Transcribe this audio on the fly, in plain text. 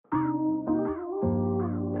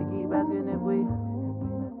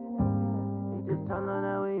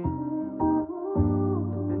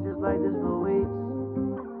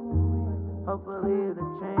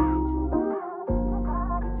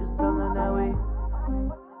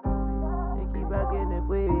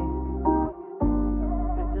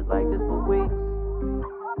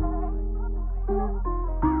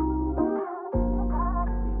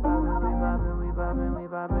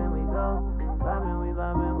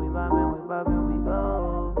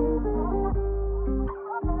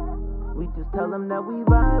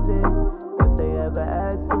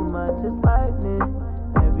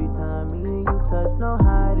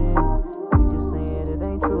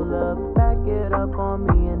it up on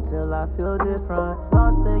me until I feel different.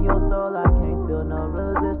 Lost in your soul, I can't feel no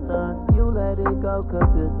resistance. You let it go, cause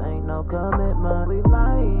this ain't no commitment. We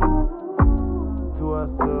lying to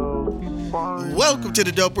ourselves. Welcome to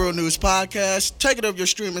the Dope World News Podcast. Taking up your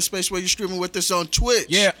streaming space where you're streaming with us on Twitch,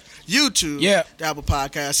 YouTube, the Apple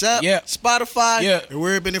Podcast app, Spotify, and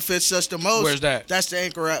where it benefits us the most. Where's that? That's the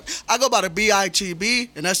Anchor app. I go by the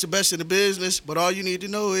BITB, and that's the best in the business, but all you need to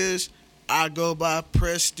know is I go by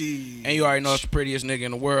Prestige. And you already know it's the prettiest nigga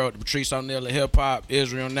in the world, Patrice O'Neal of hip hop,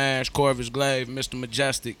 Israel Nash, Corvus Glaive, Mr.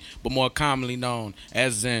 Majestic, but more commonly known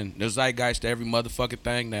as Zen, the zeitgeist to every motherfucking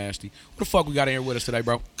thing nasty. What the fuck we got in here with us today,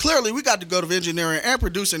 bro? Clearly, we got to go to engineering and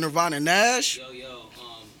producer Nirvana Nash. The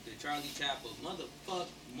Charlie Chapel motherfuck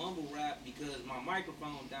mumble rap because my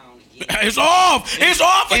microphone down again. It's off! It's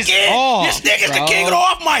off again! It's off, this nigga's bro. the king of the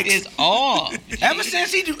off mics. It's off. Ever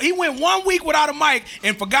since he went 1 week without a mic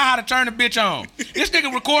and forgot how to turn the bitch on. This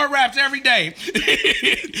nigga record raps every day. Too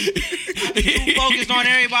focused on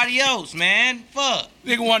everybody else, man. Fuck.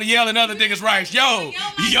 Nigga want to yell in other niggas' rights. Yo.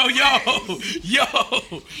 You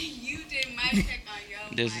did my check on yo.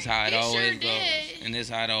 This is how it always goes. did. And this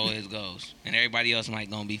is how it always goes. And everybody else might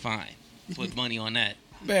gonna be fine. Put money on that.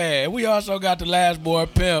 Man, we also got the last boy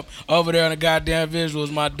pimp over there on the goddamn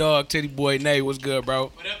visuals. My dog, Titty Boy Nate. What's good,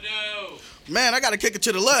 bro? What up, though? Man, I got to kick it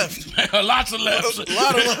to the left. Lots of lefts. A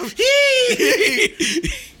lot of left. Hey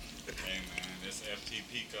man, this FT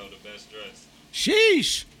Pico, the best dress.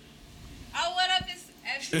 Sheesh. Oh, what up? It's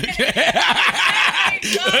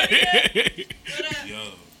What up?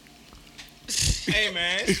 Yo. Hey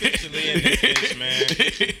man, it's officially in this bitch, man.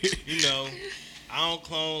 You know, I don't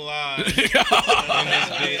clone live in this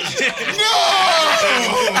bitch.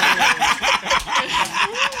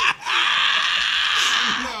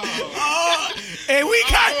 And we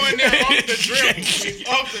got going there off the drip.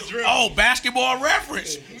 Off the drip. Oh, basketball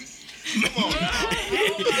reference. Come on.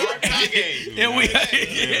 And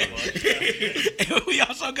we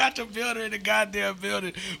also got the builder in the goddamn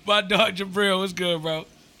building. My dog Jabril, what's good, bro?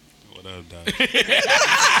 What up, dog?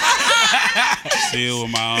 See it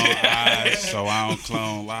with my own eyes, so I don't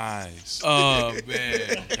clone lies. Oh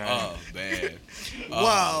man. Oh man.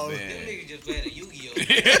 Wow. Them niggas just played a Yu-Gi-Oh.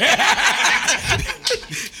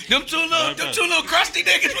 Them two little crusty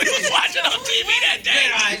niggas we was watching on TV that day.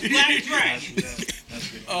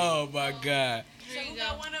 Oh my God. So who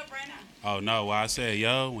got one up right now? Oh no, well I said,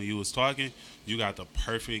 yo, when you was talking, you got the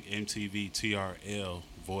perfect MTV TRL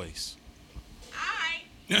voice.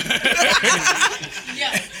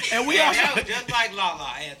 Yeah. And we Yeah, also that was just like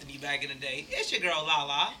Lala Anthony back in the day. It's your girl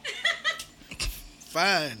Lala.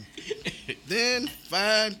 Fine. Then,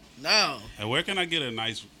 fine, now. And where can I get a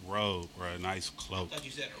nice robe or a nice cloak? I thought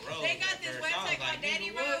you said a rose. They got this website called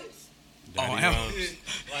Daddy Rose. Daddy robes.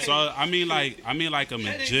 So I mean like a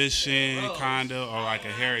magician kinda, or like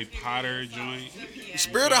a Harry Potter joint.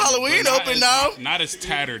 Spirit of Halloween But open now. Not as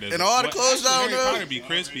tattered as And all the clothes down Harry there. Potter be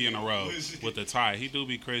crispy in a robe with the tie. He do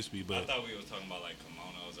be crispy, I but thought we were talking about like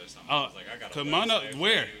kimonos or something. Oh, I was like, I got a kimono- website for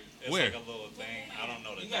where? you. It's Where? like a little thing. I don't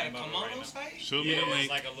know the You got a name of it kimono right now. site? shoot me the It's link.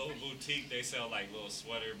 like a little boutique. They sell like little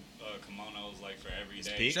sweater kimonos like for every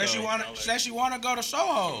day. Pico. says you wanna go to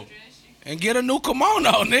Soho and get a new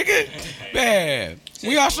kimono, nigga. Man.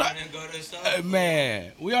 We also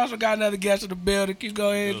we also got another guest in the building. Can you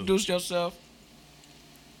go ahead and introduce yourself?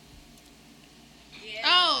 Yeah.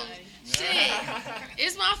 Oh, shit.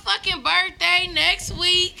 It's my fucking birthday next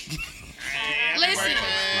week. Listen.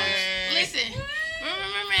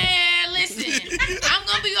 I'm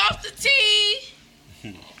going to be off the tea,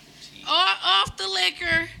 off the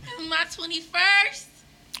liquor. It's my 21st.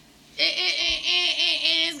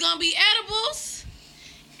 And it's going to be edibles.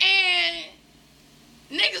 And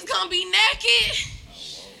niggas going to be naked.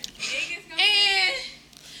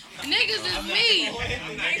 And niggas is me.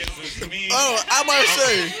 Oh, I might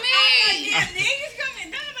say. Niggas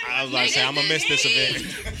coming down. I was about to say, I'm going to miss this event.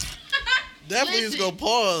 Definitely is gonna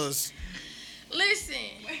pause. Listen.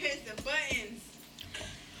 Where's the buttons?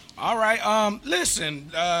 All right, listen.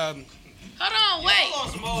 Hold on, wait.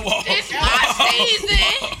 It's my season.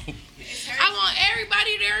 I want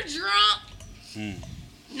everybody there drunk.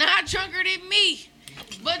 Not drunker than me.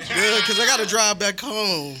 But Good, because I got to drive back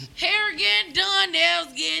home. Hair getting done, nails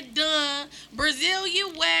getting done,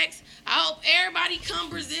 Brazilian wax. I hope everybody come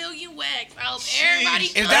Brazilian wax. I hope everybody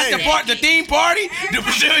come. Is that the theme party? The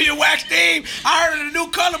Brazilian wax theme? I heard of the new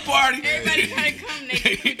color party. Everybody gotta come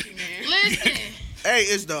naked cookie, man. Listen. Hey,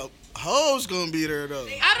 it's the hoes gonna be there though.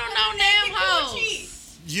 I don't know damn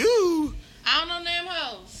hoes. You? I don't know damn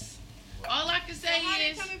hoes. All I can say How they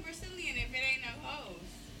is coming Brazilian if it ain't no hoes?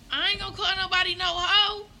 I ain't gonna call nobody no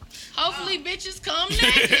hoe. Hopefully, bitches come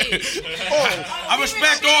naked. I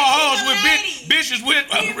respect all hoes with bitches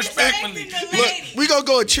with respectfully. Look, we gonna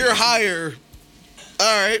go a tier higher.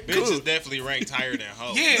 All right, Bitches cool. definitely ranked higher than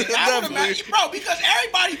hoes. Yeah, I would imagine, bro, because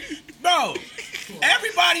everybody,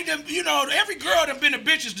 every girl done been a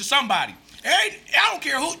bitches to somebody. I don't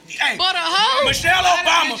care who. Hey, But a hoe. Michelle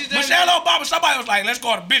Obama. Somebody was like, "Let's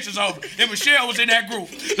call the bitches over," and Michelle was in that group.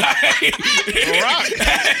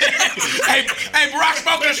 Hey, Barack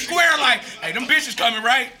spoke in square like, "Hey, them bitches coming,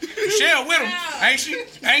 right?" Michelle with them, ain't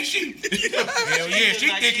she? Hell yeah, she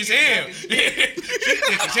thick as hell. She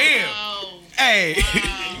thick as hell. Hey.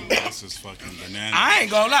 This is fucking bananas. I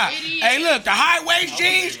ain't gonna lie. Hey, look, the high waist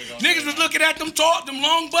jeans, niggas was looking at them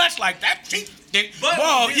long butts like that. She thick.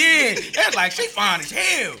 Whoa, yeah. That's like she fine as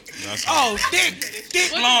hell.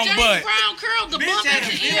 Thick, long butt. Brown curled the bump at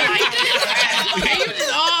the end like this. You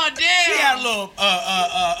just all damn. She had a little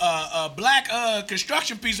black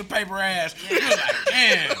construction piece of paper ass. You was like,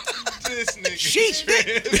 damn. This nigga. She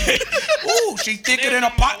thick. Ooh, she thicker than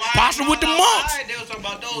a possum with the mumps. They was talking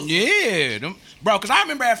about those. Yeah, them, bro. Cause I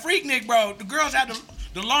remember at Freaknik, bro, the girls had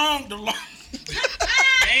the long. But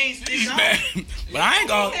I ain't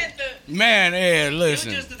gonna. Man, yeah,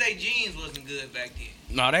 listen. It was just that they jeans wasn't good back then.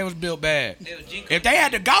 No, they was built bad. They was If they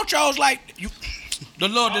had the gauchos like the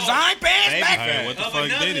little design pants back there. What the fuck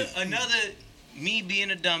did it? Another me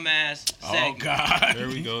being a dumbass Oh segment. God. There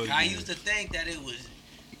we go. I used to think that it was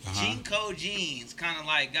Jinko jeans, kind of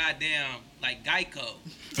like goddamn, like Geico.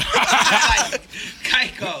 Like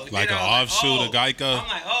Geico. Like an offshoot of Geico? I'm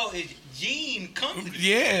like, oh, it's Jean Company.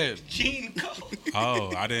 Yeah. Jean Co.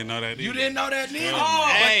 Oh, I didn't know that either. You didn't know that neither?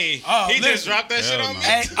 He listen. just dropped that shit on me.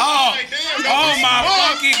 Hey, oh my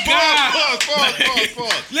fucking God.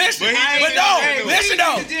 Listen, listen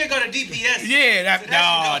though. You did go to DPS. Yeah,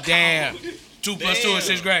 damn. 2 + 2 is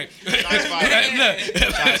 6th grade.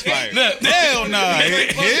 Look. Hell no.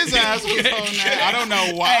 His ass was on that. I don't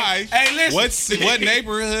know why. Hey, listen. What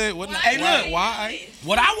neighborhood? Why?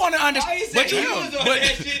 What I want to understand.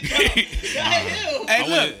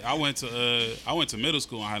 I went to middle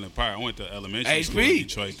school in Highland Park. I went to elementary school in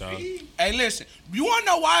Detroit, though. Hey, listen. You want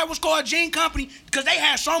to know why it was called Jean Company? Because they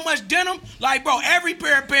had so much denim. Like, bro, every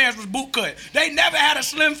pair of pants was boot cut. They never had a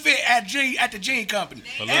slim fit at the Jean Company.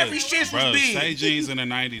 But look, every shit was big. Say jeans in the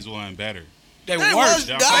 90s wasn't better. They were worse.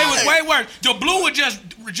 They was way worse. The blue was just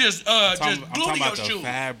glue to your shoe. The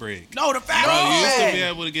fabric. No, the fabric. Bro, you used to be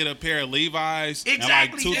able to get a pair of Levi's in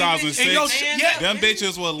like 2006. Them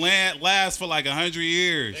bitches will last for like 100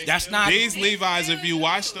 years. That's not. These Levi's, if you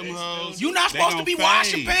wash them hoes, you're not supposed to be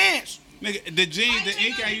washing pants. Nigga, the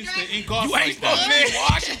ink ain't used to ink off. You ain't supposed to be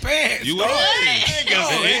washing pants. You ain't. The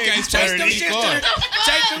ink ain't supposed to ink off.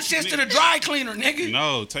 Take them shits to the dry cleaner, nigga.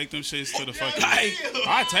 No, take them shits to the fucking.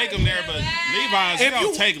 I take them there, but Levi's. You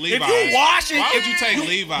don't take Levi's. If you washing, why would you take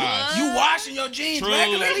Levi's? You washing your jeans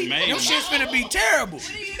regularly? Them shits finna be terrible. What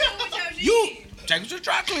are you doing with your jeans? You take them to the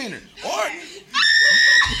dry cleaner, or.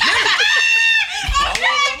 I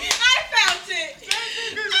felt it.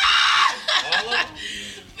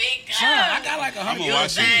 Son, I got like 100. You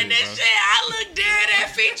saying that shit? I look dead at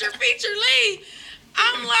Feature Lee.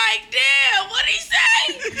 I'm like, damn, what'd he say?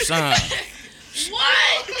 Son.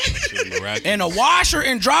 What? And a washer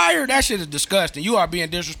and dryer, that shit is disgusting. You are being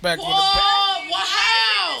disrespectful. Whoa,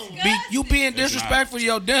 wow. You being disrespectful to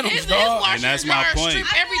your denims, dog. And that's my point.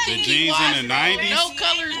 The jeans in the 90s. No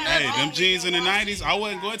colors, Hey, them jeans in the 90s, I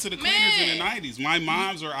wasn't going to the cleaners in the 90s. My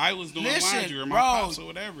mom's or I was doing laundry or my pops or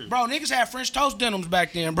whatever. Bro, niggas had French toast denims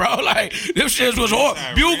back then, bro. Like, them shits was horrible.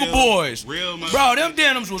 Bugle Boys. Bro, them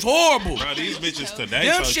denims was horrible. Bro, these bitches today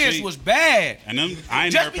them shits cheap. Was bad. And them, I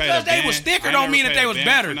ain't just never paid because a they band. was thicker don't mean that they was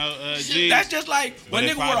better. No, that's just like when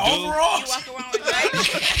nigga wore overalls.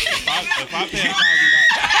 If I pay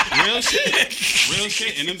 $1,000, real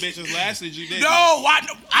shit, and them bitches lasted you did. No,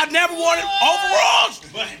 I never wanted overalls.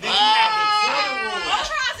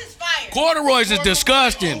 Overalls is fire. Corduroys is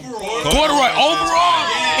disgusting. Corduroy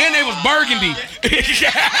overalls, and they was burgundy.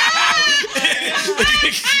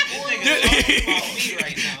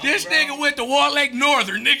 This nigga went to Wall Lake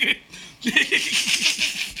Northern, nigga.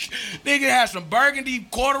 Nigga had some burgundy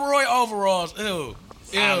corduroy overalls. Ew.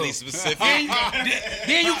 Highly specific.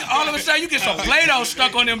 Then you all of a sudden you get some Play-Doh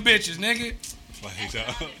stuck on them bitches, nigga.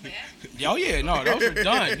 Oh yeah, no, those are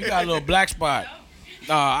done. You got a little black spot.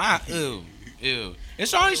 Ew.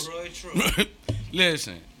 It's only.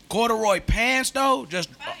 Listen, corduroy pants though, just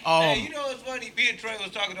Hey, you know what's funny? Me and Trey was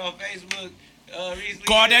talking on Facebook recently.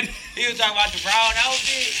 God, that he was talking about the brown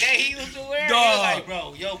outfit that he used to wear. He was like,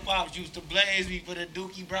 bro, your pops used to blaze me for the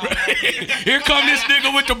Dookie brown outfit. Here come this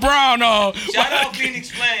nigga with the brown on. Shout out Phoenix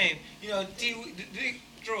Flame. You know,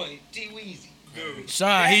 Troy, T Weezy.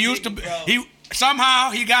 Son, he used to.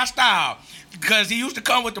 Somehow he got style. Because he used to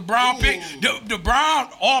come with the brown the brown,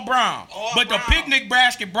 all brown. But the picnic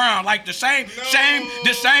basket brown, like the same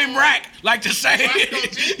rack. Like the same.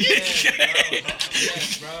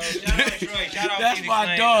 That's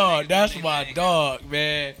my dog. That's my dog,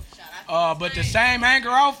 man. But the same hanger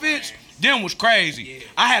outfits, them was crazy.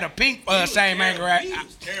 I had a pink same hanger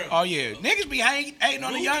outfit. Oh yeah. Niggas be hating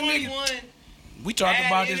on the young niggas. We talked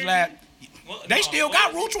about this last. They still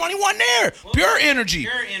got Rule 21 there. Pure energy.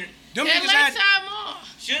 Them niggas had time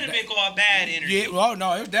off. Should have been called bad energy. Yeah, well,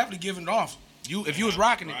 no, it was definitely giving it off. If you was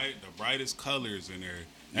rocking it. The brightest colors in there.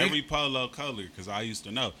 Every polo color, because I used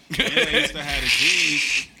to know. And they used to have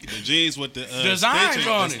the jeans with the designs stitching.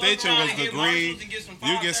 on the it. stitching was the green.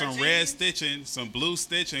 You get some red stitching, some blue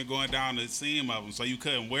stitching going down the seam of them, so you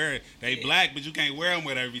couldn't wear it. They black, but you can't wear them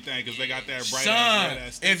with everything because they got that bright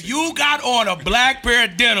ass stitching. If you got on a black pair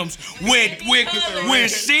of denims with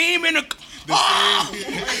seam in the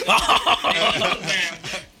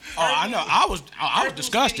I know. I was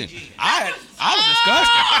disgusting. I was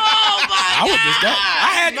disgusting. Oh my I was disgusting.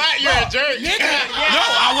 I had not you're a jerk. Nigga, no,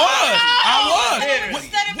 I was.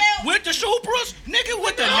 With the Supras, nigga,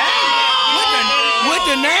 with the name, with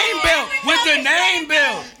the name belt, with the name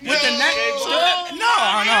belt, with the name stud. No,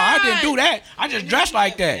 I didn't do that. I just dressed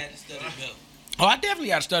like that. Oh, I definitely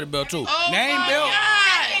got a studded belt too. Name belt.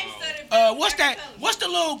 What's that? What's the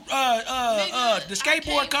little the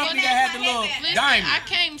skateboard company that had the little diamond? I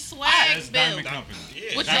came swag belt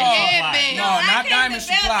with the No, headband. no, not Diamond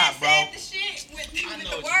Supply, bro.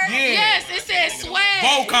 Yes, it said swag.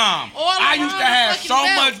 Vocom. I used to have so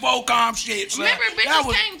much Vocom shit. Son. Remember, That bitches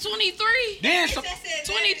was- came 23. Then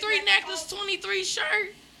 23 necklace, 23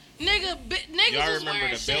 shirt. Niggas Y'all was remember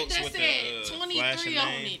wearing the shit belts that with said the 23 on flashing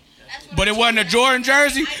it. But it wasn't a Jordan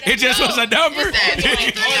jersey. It just was a number. It said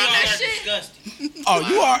 23 on that shit. Oh,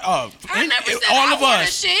 you are. I never said all I of wore the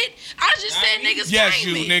us. shit. I just said niggas Yes,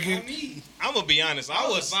 claim you it. nigga. I'm gonna be honest. I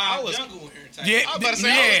was Yeah, I was about to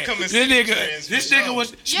say, I was coming this nigga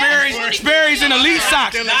was Yes, Sperry's in elite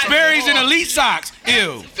socks. Sperry's in elite socks.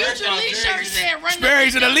 Ew. Future Elite shirt said run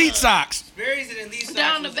Sperry's in elite socks. Sperry's in elite socks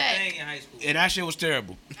Down the was a back. thing in high school. And that shit was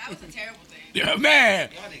terrible. That was a terrible thing. Yeah, man.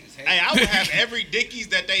 Hey, I would have every Dickies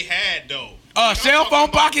that they had though. Cell phone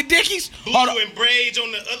pocket dickies. Hold on. Blue and braids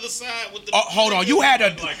on the other side with the. Hold on. You had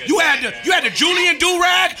the Julian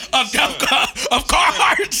do-rag of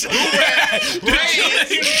Carhartt.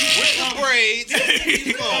 Braids.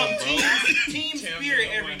 Team spirit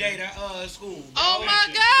every day to school. Oh my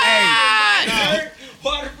God.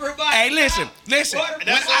 Hey, listen. That's all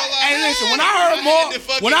Hey, listen. When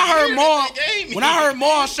I heard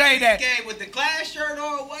Maul say that. Came with the class shirt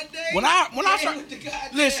on one day. When I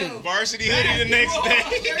listen. Varsity hoodie the next day.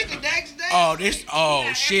 The next day.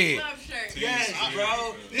 Oh shit. Yes,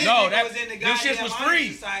 bro. No, this shit was free.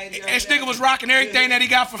 This nigga was rocking everything that he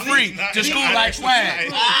got for free to school like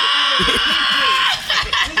swag.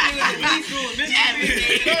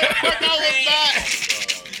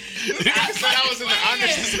 I was in the honor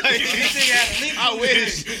society. I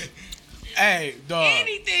wish. Hey, dog.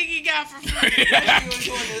 Anything he got for free.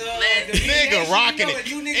 Nigga rocking it.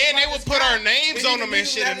 And they would put our names on them and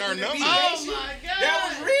shit and our numbers. Oh my God. That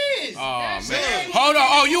was Riz. Oh man. Hold on.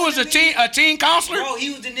 Oh, you was a teen counselor? Bro,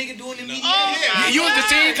 he was the nigga doing the media. Yeah, you was the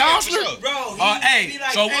teen counselor? Bro, hey,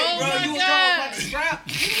 so bro, you was talking about the strap.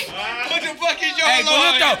 What the fuck is your Hey,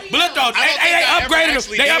 but look though, they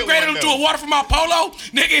upgraded him to a water from my polo.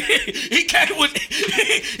 Nigga, he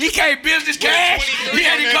came business cash. He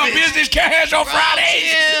had to come business cash on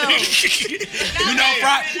Fridays. You know,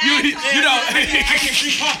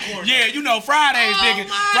 yeah, you know Fridays, nigga.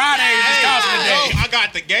 Fridays is counseling day. I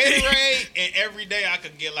got the Gatorade, and every day I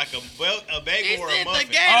could get like a bagel or a muffin.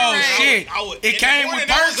 Oh shit! It came with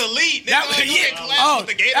perks. That was elite. That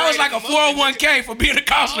was like a 401k for being a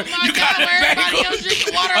counselor. You got a Everybody else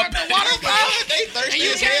drinking water out the water fountain. They And thirsty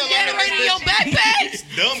you as got hell. Gatorade in your backpack.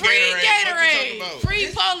 Dumb Free Gatorade. Gatorade. Free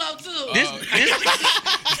polo too.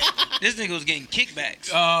 This nigga was getting kickbacks.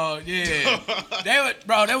 Oh yeah,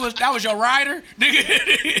 that was your rider, nigga.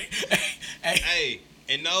 Hey,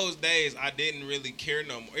 in those days, I didn't really care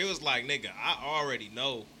no more. It was like, nigga, I already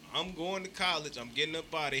know I'm going to college. I'm getting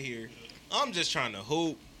up out of here. I'm just trying to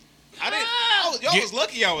hoop. Y'all was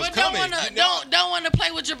lucky I was But coming. don't want to play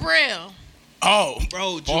with Jabril. Oh,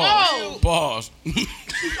 bro, pause.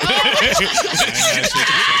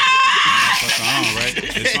 It's on, right?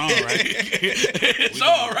 It's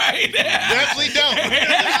all right. Definitely don't.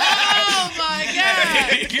 Oh my God.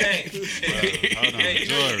 Hold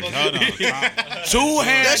George, hold on.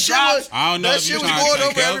 Two-hand drops. I don't know that if shit you was trying going to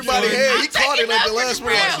over everybody's head. He caught it at the last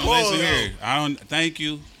minute. Listen here. I don't. Thank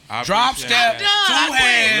you. Drop step, two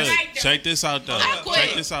hands. Look, check this out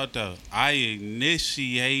though. I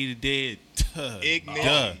initiated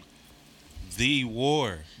the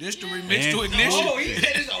war. This the remix to Ignition. Oh, he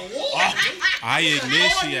said it's a war. I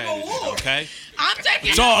initiated it, okay? I'm taking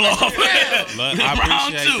it's all off. Look, I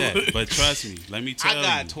appreciate that. But trust me, let me tell you.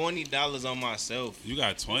 I got $20 on myself. You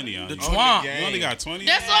got 20 on the you. Twomp. You only got 20?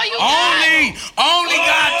 That's all you got. Only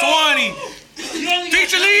got 20.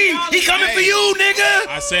 Teacher Lee, he coming for you, nigga.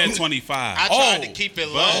 I said 25. I tried to keep it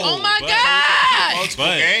low. Oh my God.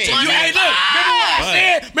 But you ain't look.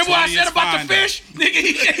 Remember what I said about the fish? Nigga,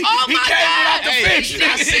 he came without the fish.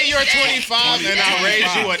 I see your 25 and I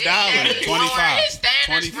raised you $1. 25.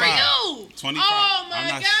 Standards for you. 25. Oh my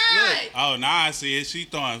God. Oh, now I see it. You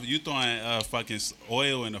throwing fucking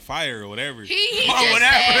oil in the fire or whatever. He or just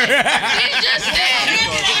whatever. said. He just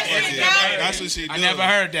said. That's what she do. I never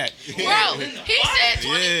heard that. Bro, he said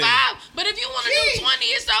 25, but if you want to do 20,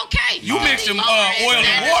 it's okay. You mix some oil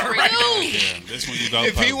and water right now. Yeah, this one you go.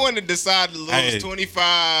 If he wanted to decide to lose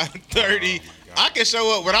 25, 30, I can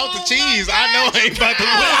show up without the cheese. I know I ain't about to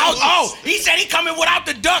lose. He said he coming without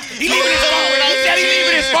the duck. He leaving his phone. He said he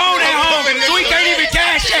leaving his phone at home, so he can't even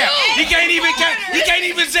cash out. He can't even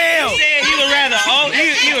Zelle. He said he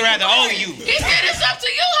would rather owe you. He said it's up to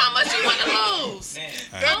you how much you want to lose.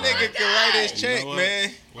 That nigga can write his check,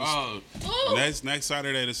 man. Next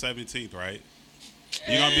Saturday the 17th, right?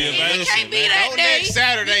 You gonna be available? It can't be that No, day. next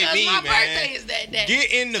Saturday, because my man. birthday is that day.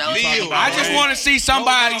 Get in the field. I just want to see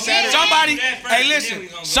somebody. Hey, listen.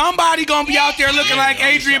 Somebody gonna be out there looking like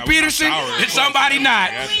Adrian Peterson, and somebody not.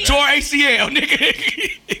 Tore ACL, nigga. You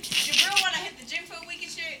real want to hit the gym for a week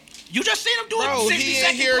and shit? You just seen him do Bro, it. he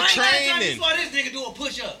in here training. Before this nigga do a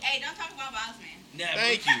push-up. Hey, don't talk about boss man. Never.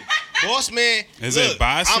 Thank you. Boss man. Is look, it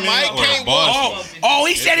Bossman I might or can't Boss? walk. Oh,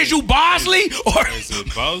 he said, "Is you Bosley or?" Is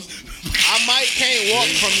it Boss? I might can't walk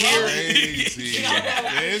from here. Crazy.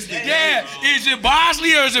 Yeah, is it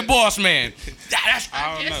Bosley or is it Boss Man? That's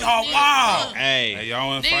I don't know. Oh wow. Hey, y'all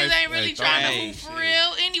want to fight? Niggas ain't really trying to hoop for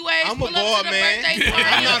real. Anyways, I'm a pull up ball to the man. birthday party.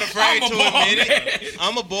 I'm not afraid I'm a to ball admit man. it.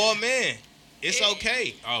 I'm a ball man. It's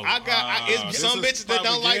okay. It's some bitches that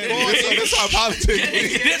don't like ball niggas. This how politics.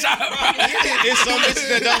 This how- There's some bitches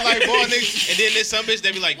that don't like ball niggas, and then there's some bitches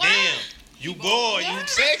that be like, damn, you ball, you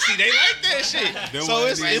sexy. They like that shit. So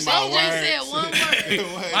it's OJ okay. said one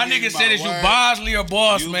word. My nigga said, "Is you Bosley or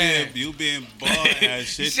Boss Man?" You been ball ass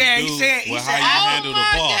shit He said- to he do said- with he how said- you handle the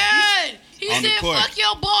ball. God. He on the said, court. fuck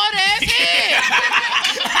your bald ass head.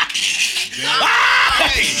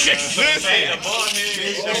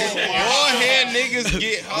 Ball head niggas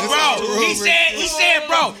get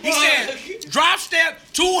Bro, he said, drop step,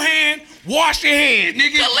 two hand, wash your head,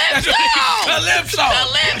 nigga. Calypso. Calypso.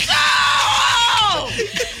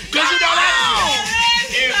 Cause you know that.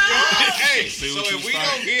 Hey, so if we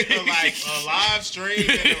don't get a live stream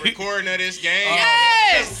and the recording of this game,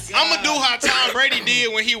 Yes. I'm gonna do how Tom Brady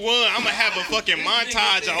did when he won. I'm gonna have a fucking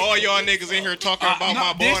montage of all y'all niggas in here talking about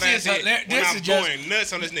my bald ass head. When I'm going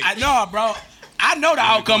nuts on this nigga. I know, bro. I know the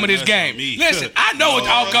outcome of this game. Listen, I know what the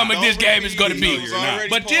outcome of this game is going to be.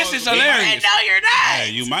 But this is hilarious. No, you're not. Hey,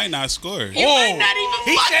 you might not score. You might not even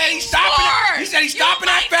He said he's stopping. He said he's stopping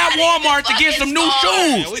at Fat Walmart to get some new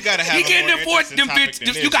shoes. We gotta have He a getting more them for interesting them. topic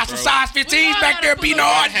than You got some this, size 15s back there, P.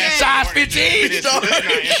 Nard. Size 15s. This not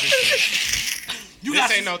interesting.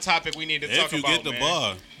 This ain't no topic we need to talk If you about, get the man.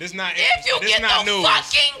 ball. This not. If you this get not the news.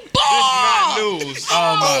 fucking This ball. not news.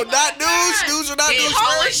 Oh, not news. News or not He news.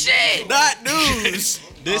 hoeing First. shit. Not news.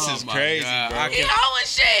 This is crazy, bro. He hoeing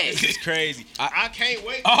shit. This is crazy. I can't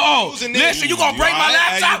wait. Listen, you gonna break my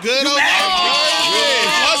laptop? You good over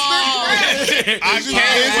I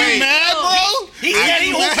can't wait. Mad, bro? He said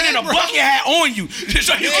he opening a bucket hat on you,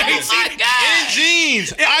 so you can't see it. In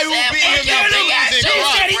jeans. I will be in my jeans He and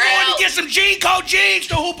said he Crocs. going to get some Jean Code jeans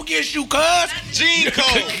to hoop against you, cuz. Jean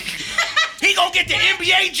code. He gonna get the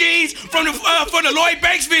NBA jeans from the Lloyd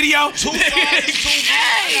Banks video.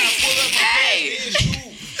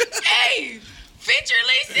 Hey, Feature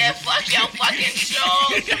Lee said, fuck your fucking shoes,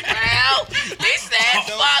 bro. He said,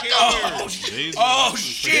 fuck them. Oh,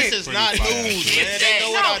 shit. This is not news, He man. said, They know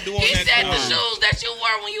what I do on he that said the court. shoes that you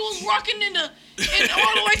wore when you was walking in all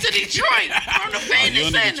the way to Detroit from the Phoenix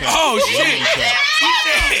Center. Oh, shit.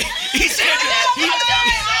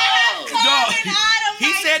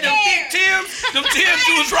 He said them thick Tims, them Tims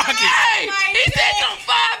you was rocking. Hey, he said them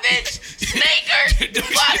 5-inch sneakers.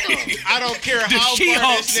 Fuck them. I don't care how far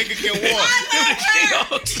She-Hulks. this nigga can walk.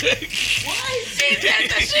 He said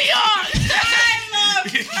the She-Hulks. I love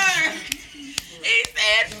her. He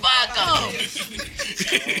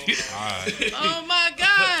tacos. Oh my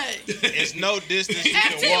God. It's no distance you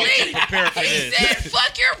can walk to prepare for He this. said,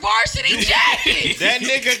 fuck your varsity jacket. That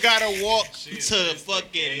nigga gotta walk to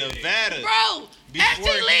fucking Nevada. Bro, Before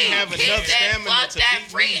after he Lee, have he enough said, stamina fuck to that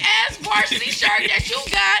beat free me. ass varsity shirt that you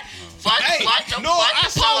got. Fuck Hey, the no, I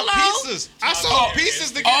sold polo. pieces. I sold pieces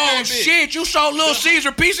to get Oh that bitch. shit! You sold Little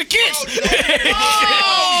Caesar piece of kits.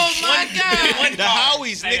 Oh my God. The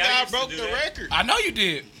Howies, nigga, I broke the record. I know you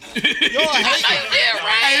did. Yo, I I know you did,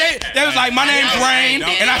 right? Hey, they was like, my name's Rain,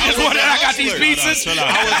 and I just wanted, I got these pieces. I was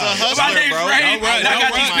a hustler, My name's bro. Rain, and I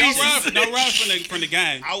got these pieces. Don't run from the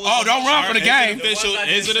game. Oh, don't run from the game.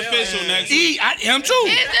 Is it official next week? I am too.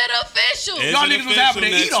 Is it official? Is Y'all it niggas was having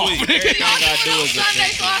to official eat off. next Everything Y'all I do do it on is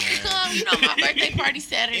Sunday so I official. can come. You know my birthday party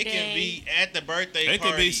Saturday. It can be at the birthday It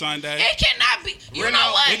could party. be Sunday. It cannot be. You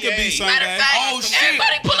know what? It could be Matter Sunday. of fact, Oh, shit.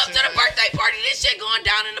 everybody pull up to the birthday party. This shit going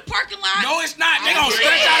down in the parking lot. No, it's not. They gonna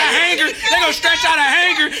stretch out a hanger. They gonna stretch out a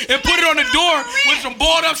hanger and put it on the door with some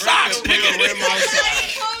boiled up socks. Rim outside.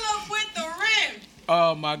 Pull up with the rim.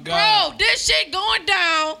 Oh my God. Bro, this shit going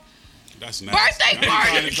down. That's nasty. Birthday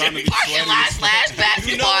party, Trying to be parking sweaty. lot /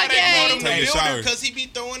 You know basketball why they call him game. the Take a builder? shower. Because he be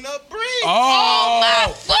throwing up bricks. Oh my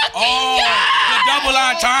fucking God. The double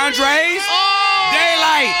entendres. Oh.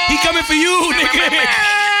 Daylight. He coming for you, nigga.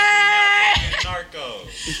 Narco.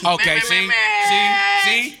 Okay, see,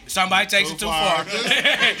 somebody takes it too far.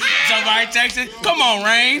 Somebody takes it. Come on,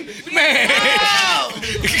 Rain, man.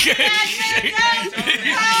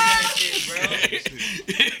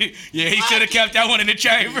 Yeah, he should have kept that one in the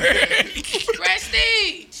chamber.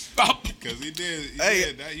 Prestige. Because he did.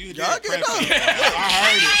 Hey, that. You did y'all get prep up. for that. I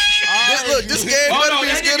heard it. Look, this game better be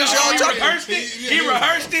as good as y'all talking. rehearsed it. He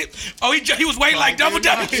rehearsed it. Oh, he was waiting like double.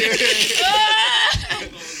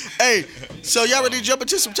 Hey, so y'all ready to jump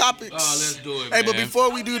into some topics? Oh, let's do it, Hey, but man.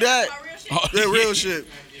 before we do that, real shit.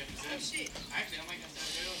 Oh, shit.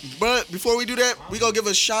 But before we do that, we gonna give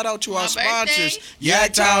a shout out to our sponsors.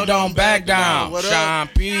 Yaktown don't back down. What up? Sean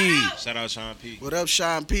P. Shout out Sean P. What up,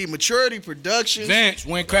 Sean P? Maturity Productions. Vince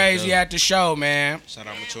went crazy at the show, man. Shout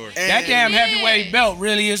out Mature. And That damn heavyweight belt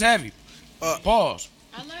really is heavy. Pause.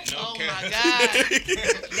 I like. Oh my God. and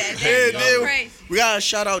That's then crazy. we gotta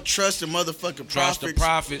shout out Trust the motherfucking Trust the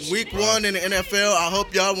Profits. Profits. Week 1 in the NFL. I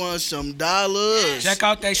hope y'all won some dollars. Check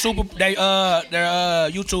out their their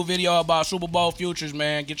YouTube video about Super Bowl futures,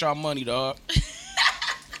 man. Get y'all money, dog.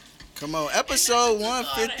 Come on, episode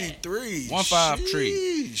 153.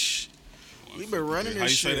 153. Sheesh. We've been running How you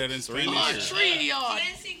this say shit. that in Spanish? Trillion.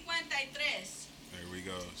 153. There we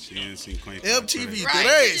go. She ain't seen Queen. MTV Right. You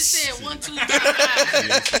Tres. just said 1, 2, 3.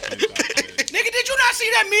 Nigga, did you not see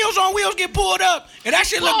that Meals on Wheels get pulled up? And that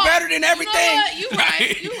shit look Paul, better than everything. You know what? You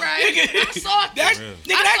right. You right. Nigga, I saw it. That's, Real.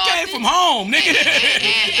 nigga, I that saw came it. from home, nigga.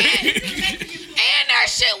 And that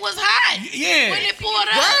shit was hot. Yeah. When it pulled up.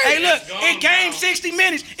 Hey, look, it came 60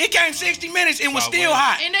 minutes. It came 60 minutes and was still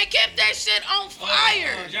hot. And they kept that shit on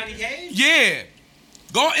fire. Johnny Cage? Yeah.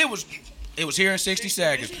 It was here in 60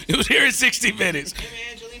 seconds. It was here in 60 minutes. Him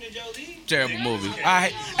and Angelina Jolie? Terrible movie.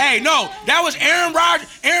 Hey, no, that was Aaron Rodgers.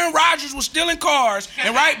 Aaron Rodgers was stealing cars,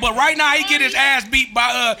 but right now he get his ass beat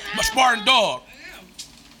by Spartan Dog.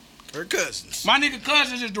 Her cousins. My nigga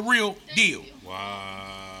Cousins is the real deal. Wow.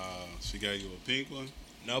 She got you a pink one?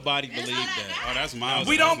 Nobody believed that. Oh, that's mine.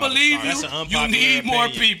 We don't believe That's you. an You unpopular need more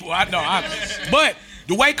opinion. people. I know. But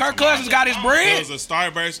the way Kirk Cousins got his If it bread, was a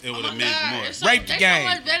Starburst, it would have meant more. Rape the They game.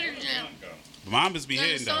 so much better than them. But mine just be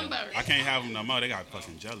There's hitting though. somebody. I can't have them no more. They got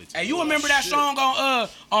fucking jelly. hey, you remember that song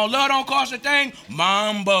on Love Don't Cost a Thing?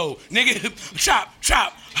 Mambo, nigga,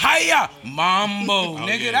 chop, hiya, Mambo,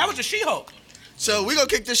 nigga. yeah. That was a She-Hulk. So we gonna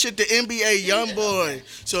kick this shit to NBA YoungBoy.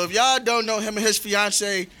 So if y'all don't know, him and his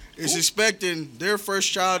fiance is expecting their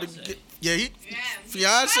first child to get.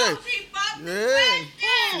 Fiance. Yeah,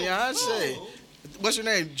 fiance. What's her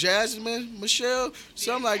name? Jasmine Michelle?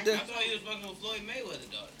 Something like I that. thought he was fucking with Floyd Mayweather's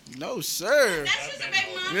daughter. No, sir. That's just a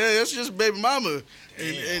baby mama. Yeah, that's just baby mama.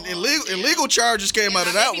 And legal charges came out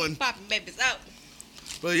of that one. Popping babies out.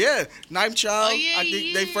 But yeah, ninth child. Oh, yeah, I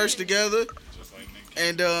think they yeah. first together. Just like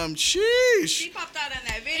Nick. And She sheesh. popped out in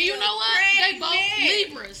that video. And you know what? They both Pregnant.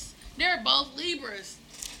 Libras. They're both Libras.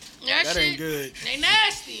 That shit, ain't good. They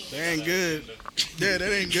nasty. That ain't good. Yeah,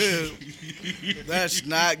 that ain't good. That's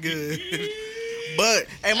not good. But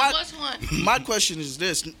hey, What's one? my question is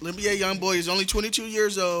this: NBA YoungBoy is only 22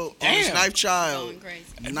 years old. On his Damn. ninth child. Going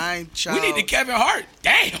crazy. Ninth child. We need the Kevin Hart.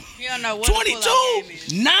 Damn. You don't know what the pull-out game is.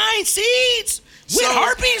 22, 9 seeds with So-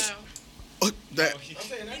 herpes. That He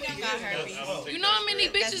don't got herpes. You know how many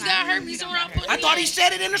bitches got herpes around Pontiac? I thought he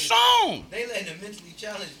said it in the song. They letting a mentally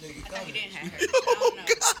challenged nigga I come. thought he didn't have herpes. I don't know.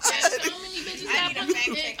 So many bitches I need got a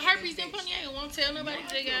fact check. herpes in Pontiac and won't tell nobody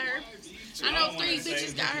they got herpes. I know 3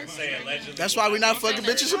 bitches got herpes. that's why we not fucking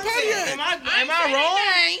bitches in Pontiac. Am I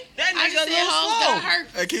wrong? That I nigga just a said little hoes slow. got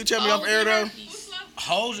herpes. Hey, can you tell me off air though?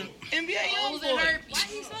 Hoes and NBA Hoes young and boy. herpes. Why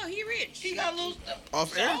he slow? He rich. He got a little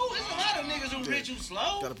Off air? slow. There's a lot of niggas who rich who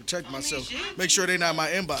slow. Gotta protect myself. shit. Make sure they not in my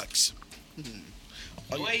inbox.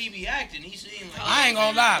 The way he be acting, he seem like. I ain't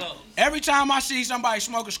gonna lie. Every time I see somebody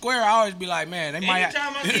smoke a square, I always be like, man, they might.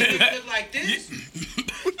 Anytime I see niggas look like this,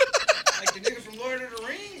 like the nigga from Lord of the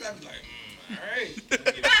Rings, I be like, alright. That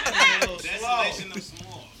nigga a little slow. Desolation of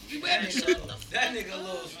small. That nigga a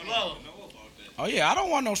little slow. Oh yeah, I don't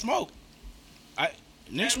want no smoke.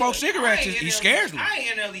 Nigga smoke cigarettes. He scares me. I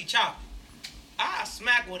ain't NLE Chopper. I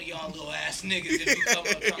smack one of y'all little ass niggas if you come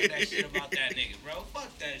up talking that shit about that nigga, bro.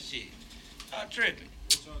 Fuck that shit. Y'all tripping.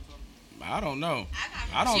 I don't know.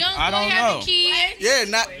 I got Young I boy don't having know. kids. Yeah,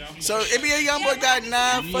 not so. NBA YoungBoy got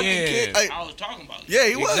 9 fucking Yeah. kids. Hey, I was talking about it. yeah,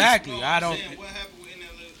 he was. Exactly. I don't. What happened with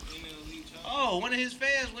NLE Chopper? Oh, one of his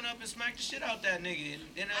fans went up and smacked the shit out that nigga,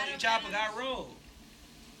 and NLE Chopper got rolled.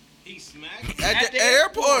 He smacked At the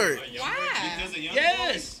airport. Why? because of young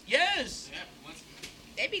Yes, yes.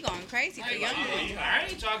 They be going crazy for young boys. I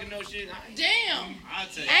ain't talking no shit. Damn. I'll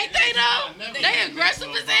tell you. Ain't they though? They aggressive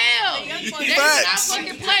as hell. They do not Facts.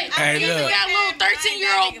 fucking play. Hey, You look. got little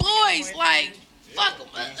 13-year-old boys like, fuck them.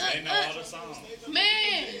 They know all the songs.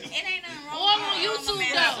 Man. It ain't nothing wrong. All on YouTube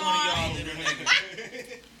Man, though. One of y'all little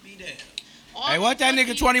niggas. Be there. Hey, what that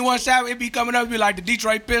nigga 21 Savage, it be coming up, be like the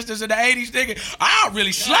Detroit Pistons in the 80s, nigga. I'll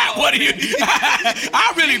really slap one of you.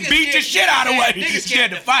 I'll really Niggas beat the scared- shit out of one of you. niggas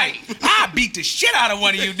Scared to fight. I'll beat the shit out of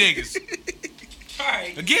one of you niggas.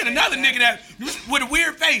 Alright. Again, another nigga that with a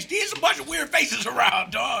weird face. There's a bunch of weird faces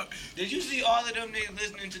around, dog. Did you see all of them niggas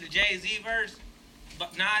listening to the Jay-Z verse?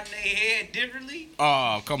 But nodding their head differently?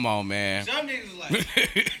 Oh, come on, man. Some niggas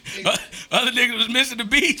was like, Other niggas was missing the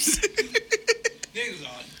beats. niggas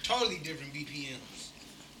are totally different BPMs.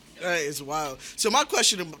 Hey, it's wild. So my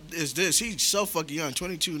question is this: he's so fucking young,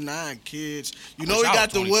 22, 9 kids. You know wish he I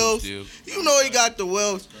got was the 22 wealth. still. You know he got the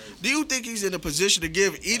wealth. Do you think he's in a position to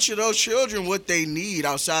give each of those children what they need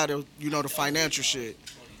outside of the financial shit,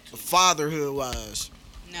 fatherhood wise?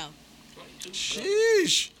 No.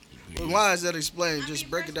 Sheesh. But why is that explained? Just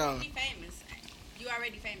break it down. You famous. You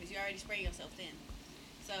already famous. You already spread yourself thin.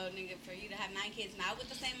 So, nigga, for you to have 9 kids, not with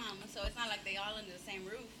the same mama, so it's not like they all under the same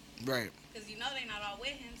roof. Right. Because you know they not all with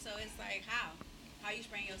him, so it's like, how? How you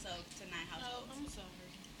spreading yourself to 9 households? I'm sorry.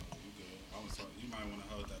 You might want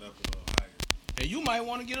to hold that up a little higher. And you might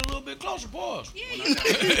want to get a little bit closer, pause. Yeah,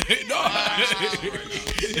 you know. I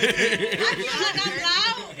feel like I'm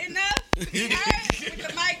loud enough. You heard? With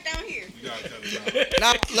the mic down here. You gotta cut it Now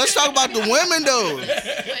out. let's talk about the women though.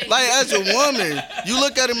 Like as a woman, you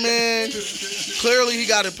look at a man. Clearly he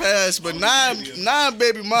got a pass, but nine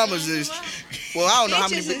baby mamas is. Well, I don't know how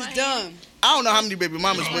many. Bitches is dumb. I don't know how many baby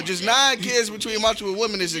mamas, but just 9 kids between multiple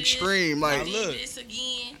women is extreme. Like, look. This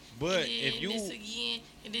again. But and then if you this again,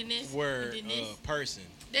 and then this, were and then this. a person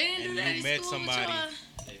They didn't do and that you in met school with somebody y'all.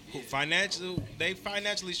 who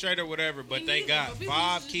financially straight or whatever, but Me they neither, got but people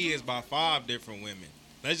 5 used to kids by 5 different women.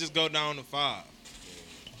 Let's just go down to 5.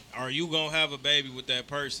 Are you gonna have a baby with that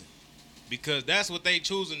person? Because that's what they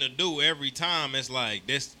choosing to do every time. It's like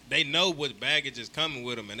this. They know what baggage is coming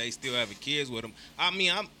with them, and they still having kids with them. I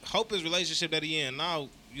mean, I hope his relationship that he in now,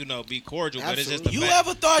 be cordial. But it's just the Absolutely. You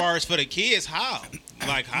ever thought- as far as for the kids, how?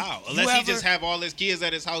 Like how? Unless he just have all his kids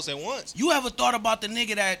at his house at once. You ever thought about the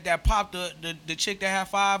nigga that popped the chick that had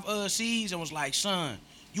 5 C's and was like, son,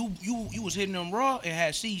 you was hitting them raw and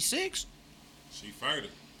had C6? She fertile.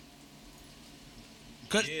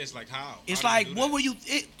 Cause Yeah, it's like how? it's How do like, do what that? were you?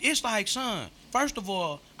 It's like, son. First of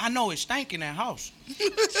all, I know it stank in that house.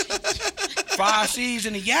 5 C's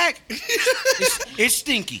in the yak, it's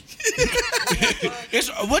stinky. It's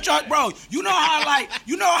what y'all, bro. You know how I like.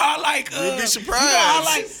 You'd be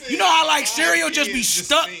surprised. You know how cereal just be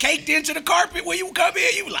stuck, caked into the carpet when you come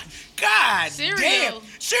in. You be like, God Cereal. damn,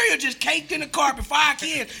 cereal just caked in the carpet. 5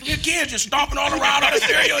 kids, your kids just stomping all around on the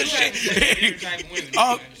cereal and shit.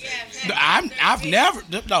 Oh, I've never.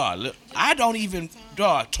 Dog, look, I don't even.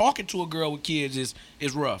 Dog, talking to a girl with kids is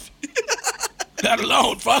rough. Let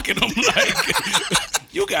alone fucking them. Like,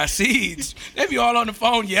 you got seeds. They be all on the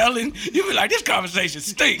phone yelling. You be like, this conversation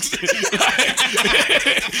stinks.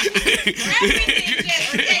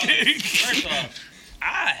 First off,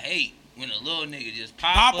 I hate when a little nigga just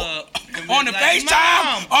pop up and be on the like, FaceTime.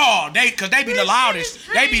 "Mom." Oh, cause they be the loudest.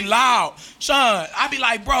 They be loud. Son, I be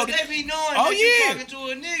like, bro. They be knowing Oh, that you yeah. talking to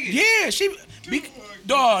a nigga.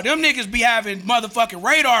 Dog, them niggas be having motherfucking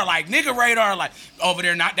radar, like nigga radar, like over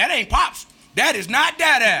there. Not that ain't Pops. That is not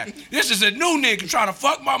that ass. This is a new nigga trying to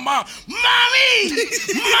fuck my mom. Mommy!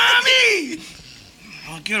 Mommy!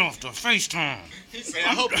 I'll get off the FaceTime. He said,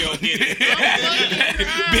 I hope you don't get it.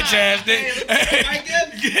 Bitch ass nigga.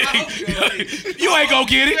 You ain't gonna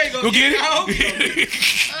get it. Go get it.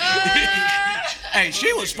 Hey,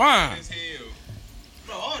 she was fine.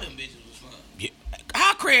 Bro, all them bitches was fun.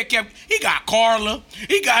 How Craig kept? He got Carla.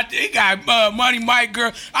 He got Money Mike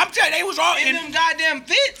girl. I'm telling you, they was all in them goddamn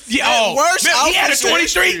fits. Yeah, oh, worst man, he had a outfits in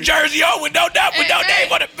 23 history. jersey on with no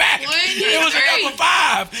name on the back. It was a number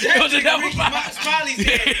 5. It was a number 5. Smiley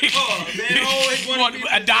said, "Oh man, always wanted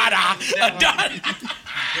A Dada.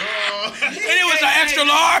 And it was an extra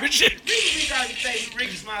large.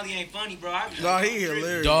 Ricky Smiley ain't funny, bro. No, he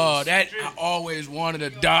hilarious. Dog, I always wanted a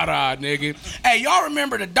Dada, nigga. Hey, y'all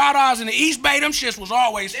remember the Dadas in the East Bay? Them shits was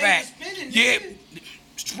always fat. Yeah,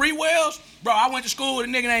 Spree Wells. Bro, I went to school with a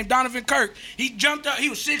nigga named Donovan Kirk. He jumped up. He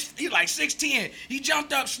was like 6'10". He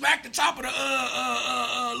jumped up, smacked the top of the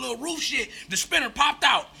little roof shit. The spinner popped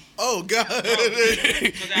out. Oh God.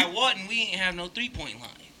 Because at Walton we ain't have no 3-point line.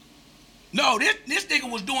 No, this nigga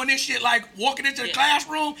was doing this shit like walking into the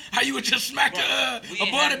classroom. How you would just smack above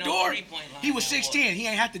the door. He was 6'10". He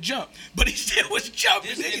ain't have to jump, but he still was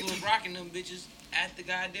jumping. This nigga was rocking them bitches at the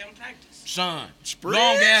goddamn practice. Son,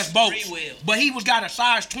 long ass boats. But he got a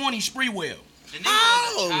size 20 spree wheel. The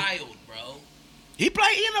nigga was a child, bro. He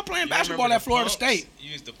ended up playing basketball at Florida State.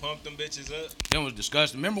 You used to pump them bitches up. That was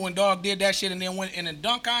disgusting. Remember when Dog did that shit and then went in a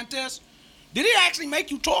dunk contest? Did it actually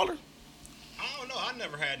make you taller? I don't know. I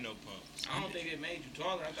never had no pumps. I don't think it made you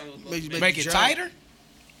taller. I thought it was supposed to make it tighter?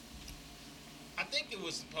 I think it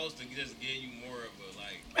was supposed to just give you more of a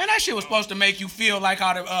like. Man, that shit was supposed to make you feel like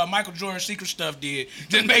how the Michael Jordan secret stuff did.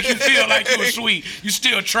 Just make you feel like you was sweet. You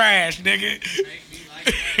still trash, nigga.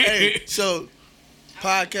 Hey, so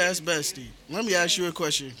podcast bestie, let me ask you a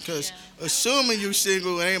question. Because assuming you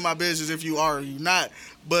single, it ain't my business if you are or you not.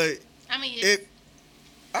 But I mean,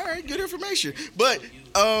 all right, good information. But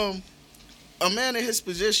a man in his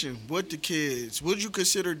position with the kids, would you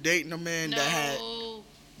consider dating a man that had?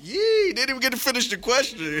 Didn't even get to finish the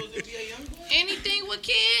question. Anything with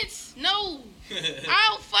kids? No.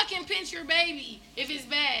 I'll fucking pinch your baby if it's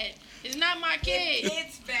bad. It's not my kid.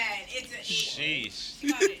 It's bad. It's a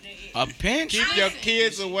Sheesh. A pinch? Keep your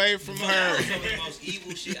kids away from her. That's some of the most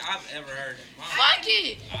evil shit I've ever heard in my life. Fuck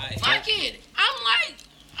it. Fuck it. I'm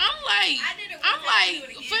like,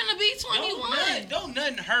 finna be 21. Don't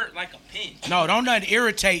nothing hurt like a pinch. No, don't nothing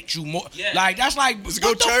irritate you more. Yeah. Like that's like, what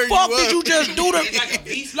go the turn fuck you did up. you just do to?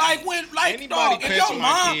 Like Like dog, if your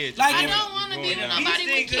mom, like I if, don't want to be with nobody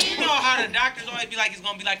with kids. You know how the doctors always be like, it's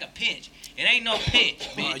gonna be like a pinch. It ain't no pinch,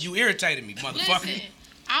 bitch. you irritated me, motherfucker. Listen,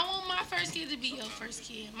 I want my first kid to be your first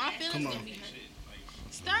kid. My feelings gonna be hurt.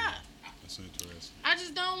 Stop. That's interesting. I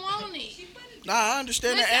just don't want it. Nah, I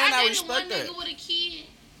understand Listen, that, and I dated respect one that. nigga with a kid.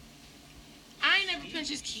 I ain't never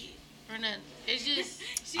pinched his kid or nothing. It's just.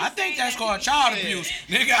 I think that's called child abuse,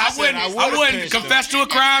 nigga. I wouldn't confess to a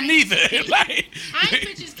crime neither. Like, I ain't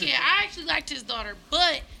pinched his kid. I actually liked his daughter,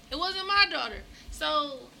 but it wasn't my daughter.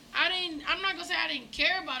 So I'm not gonna say I didn't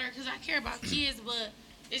care about her because I care about kids, but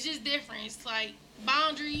it's just different. It's like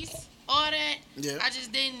boundaries, all that. Yeah. I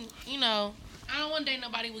just didn't, I don't want to date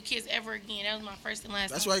nobody with kids ever again. That was my first and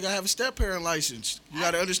last. That's time. why you gotta have a step parent license. You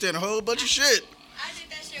gotta understand a whole bunch of shit. I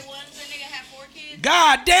did that shit once. A nigga had 4 kids.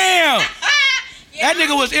 God damn. That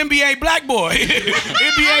nigga was NBA black boy,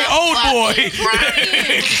 NBA old boy,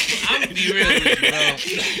 I'm gonna be real with you,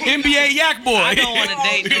 bro. NBA yak boy. I don't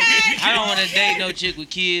want to date no chick with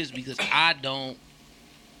kids because I don't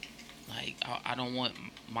want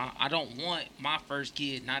my first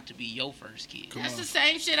kid not to be your first kid. That's the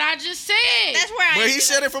same shit I just said. That's where But he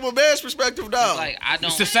said it from a man's perspective, dog. Like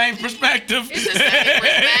It's the same perspective. It's the same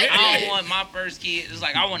perspective. I don't want my first kid. It's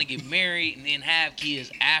like I want to get married and then have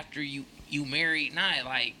kids after you married. Not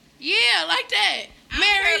like Yeah, like that. I don't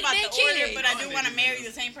Married, care about then the order, kids. but I do want to marry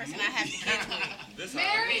the same person I have the kids with.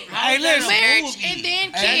 Married. Hey, listen. Marriage and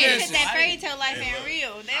then Hey, kids. Hit that fairy tale life ain't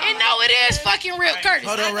real. They And don't no, it is fucking real. Curtis,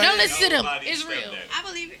 Hold on, right don't here. listen to them. Nobody It's real. stepdaddy. I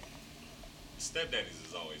believe it. Stepdaddies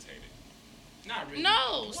is always hated. Not really.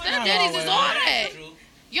 No, stepdaddies is all that. True.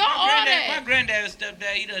 Y'all all My that. granddad was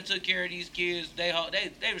stepdad. He done took care of these kids. They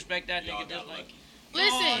respect that Y'all nigga got just like. lucky.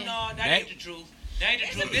 Listen. No, that ain't the truth. That ain't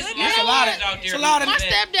the truth. This good is nigga. a lot of out there. It's a lot of- My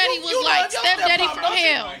stepdaddy was like stepdaddy from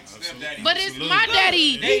hell. But it's my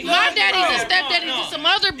daddy. My daddy's a stepdaddy to some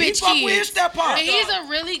other bitch fuck with his kids. stepfather. And he's a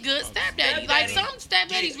really good stepdaddy. Like some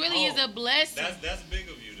stepdaddies really is a blessing. That's big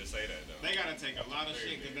of you to say that though. they gotta take a lot of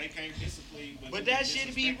shit because they can't discipline. But that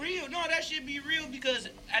should be real. No, that should be real because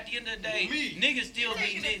at the end of the day, niggas still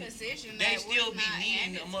be needing. They still be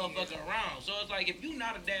needing a motherfucker around. So it's like if you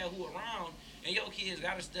not a dad who around and your kids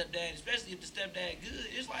got a stepdad, especially if the stepdad good,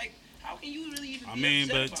 it's like how can you really even? I mean,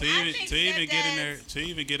 but to even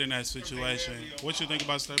get in that situation, what you think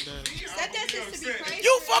about stepdad? Stepdad used to be crazy.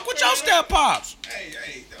 You fuck with your step pops.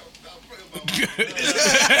 Hey, don't I'm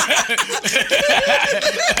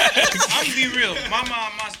gonna be real.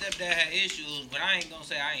 My stepdad had issues, but I ain't gonna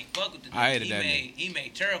say I ain't fuck with the dude. He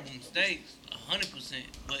made terrible mistakes, 100%.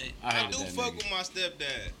 But I do fuck with my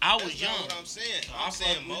stepdad. I was young. That's not what I'm saying. I'm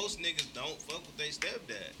saying most niggas don't fuck with their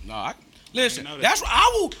stepdad. No, listen. That's what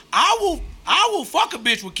I will fuck a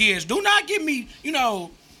bitch with kids. Do not give me, I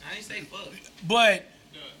ain't say fuck. But.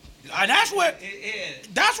 That's what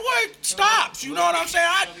it stops. You know what I'm saying?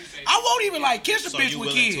 I won't even like kiss a bitch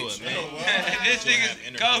with kids. This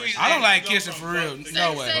nigga Kobe. I don't like kissing for real.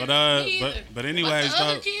 No way. But anyways,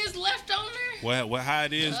 though. Kids left on there. Well, how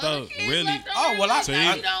it is though, really. Oh well,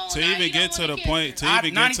 to even get to the point,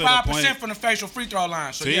 95% from the facial free throw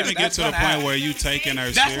line. So to even get to the point where you taking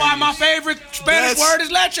her. That's why my favorite Spanish word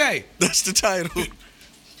is leche. That's the title.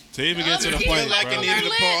 To even get to the point,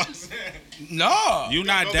 bro. No, you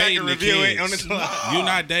not dating the kids. You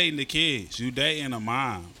not dating the kids. You dating a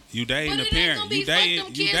mom. You dating the parent. You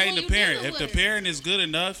dating the parent. If the parent is good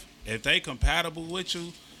enough, if they compatible with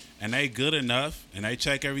you, and they good enough, and they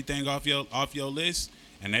check everything off your list,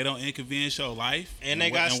 and they don't inconvenience your life, and they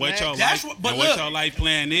got what your life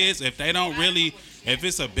plan is, if they don't really. If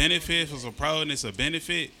it's a benefit, if it's a pro and it's a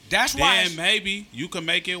benefit, then maybe you can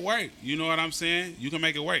make it work. You know what I'm saying? You can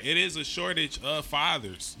make it work. It is a shortage of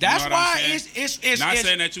fathers. That's why it's not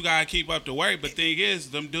saying that you gotta keep up the work, but thing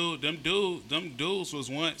is, them dudes was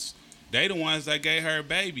once they the ones that gave her a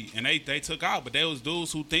baby and they took out, but they was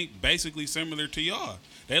dudes who think basically similar to y'all.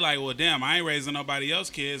 They like, well, damn, I ain't raising nobody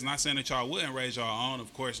else's kids. Not saying that y'all wouldn't raise your own,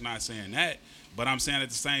 of course, not saying that, but I'm saying at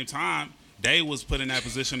the same time, they was put in that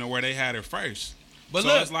position to where they had her first. But so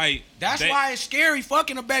look, it's like that's why it's scary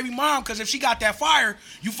fucking a baby mom, because if she got that fire,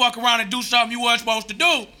 you fuck around and do something you wasn't supposed to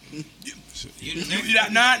do.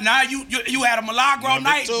 Now you had a milagro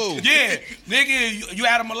night. Yeah, nigga, you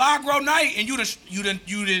had a milagro night and you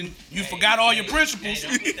forgot all your principles.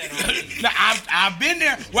 I've been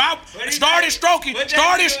there. Well, I started stroking.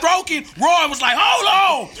 Roy was like, hold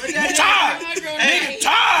on, I'm tired. Nigga,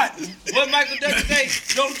 tired. What Michael Jackson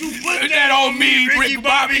say? Don't you put that on me, Ricky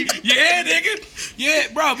Bobby. Yeah, nigga. Yeah,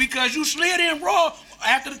 bro, because you slid in Raw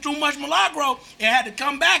after too much milagro and had to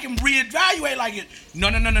come back and reevaluate like it. No.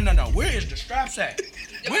 Where is the straps at?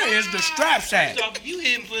 Where is the straps at? So if you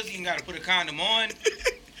hitting pussy and gotta put a condom on.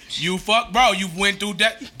 You fuck, bro. You went through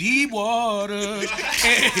that deep water.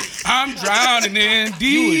 I'm drowning in deep.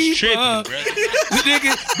 You was tripping, bro.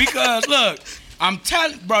 Because look, I'm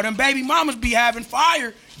telling, bro, them baby mamas be having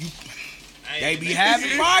fire. They be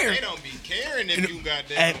having fire. They don't be caring if you got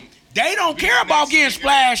that. They don't care about getting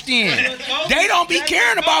splashed in. They don't be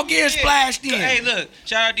caring about getting splashed in. Hey, look,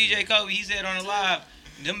 shout out DJ Kobe. He said on the live,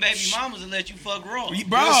 them baby mamas will let you fuck raw.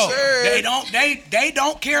 Bro, yes, they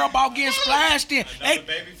don't care about getting splashed in.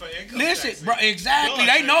 Listen, bro, exactly.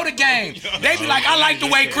 They know the game. They be like, I like the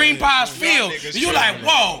way cream pies feel. And you like,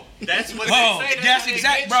 whoa. That's what they say. That's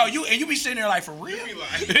exactly, bro. You be sitting there like, for real?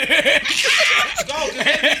 Yeah,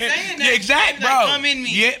 exactly, bro. Come in me.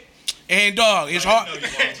 Yeah. And dog, it's hard.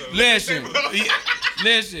 Listen.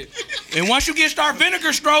 And once you start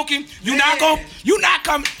vinegar stroking, you not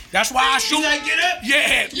coming. That's why I shoot. You like, get up?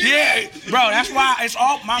 Yeah, bro. That's why it's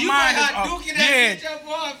all my mind is off. Yeah,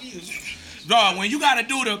 dog. When you gotta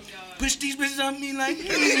do the push these bitches on me like, if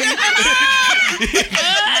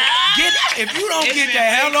you don't get the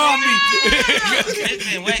hell off me.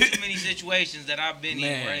 There's been way too many situations that I've been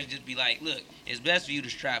in where it just be like, look, it's best for you to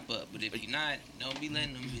strap up, but if you're not, don't be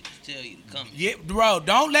letting them bitches tell you to come. Yeah, bro,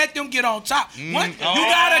 don't let them get on top. You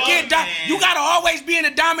gotta always be in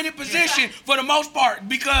a dominant position for the most part,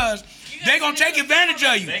 because they gonna take advantage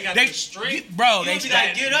of you. They got the strength. Bro, they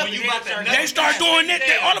start get up. They start doing it.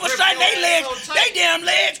 All of a sudden, they damn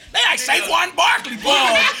legs, they like Saquon Barkley.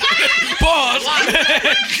 Pause.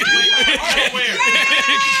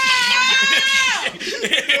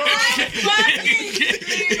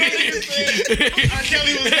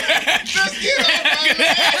 Kelly was just get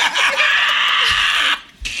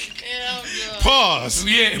up. Pause.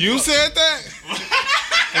 Yeah. You said that?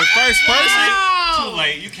 In first person? Too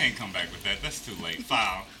late. You can't come back with that. That's too late.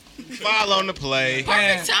 Foul. Foul on the play.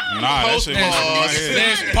 Perfect time. Nah, that shit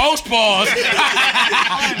There's post pause.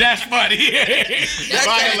 That's funny.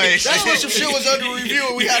 That's when some shit was under review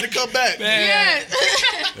and we had to come back. Yeah.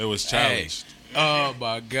 It was challenged. Oh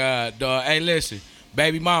my God, dog. Hey, listen,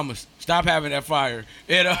 baby mamas, stop having that fire.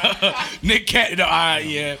 And Nick Cannon,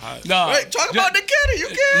 yeah. No, Wait, talk about Nick Cannon. You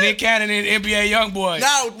can. Nick Cannon and NBA YoungBoy.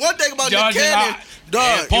 Now, one thing about Y'all Nick Cannon,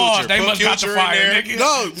 dog. Pause. They must got the fire, nigga.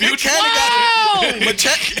 No, Nick Cannon got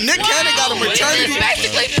a maternity.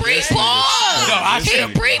 Basically pre-pause. No, I He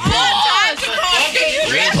said pre-pause. He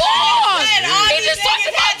pre-pause. He just talked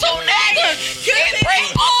about two niggas. He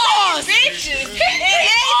pre-pause. He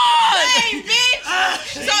pre-pause.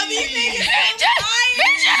 So these niggas He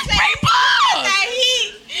just pre-pause.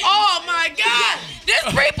 Oh my God. This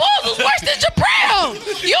pre-pause was worse than Jabril.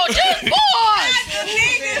 You just paused.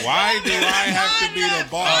 Why do I have to be the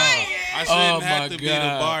bar? I shouldn't have to be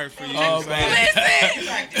the bar for you to say. Listen,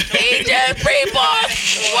 he just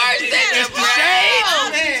pre-paused worse than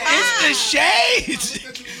Jabril. it's the shades.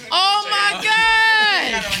 Oh my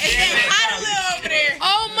God. It's getting hot a little over there.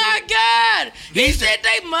 Oh my God. He said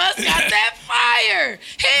they must got that fire.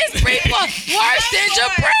 His pre-pause worse than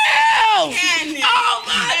Jabril. Oh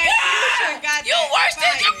my God. You worse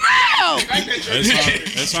than Jabril.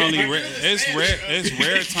 It's only it's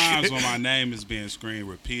rare times when my name is being screamed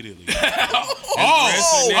repeatedly. It's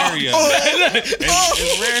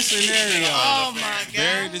rare scenarios. Oh my God.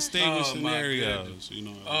 Very distinguished scenarios. You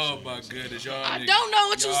know. Oh my goodness, y'all. I don't know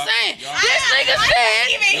what you're saying. This nigga said.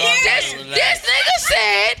 This nigga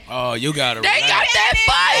said. Oh, you got it. They got that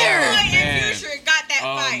fire. Man. Got that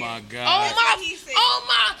Oh fire. my God. Oh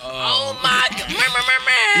my.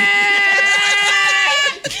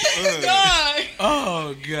 God.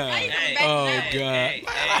 Oh God. Oh God.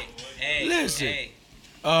 Listen.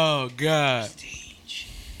 Oh God.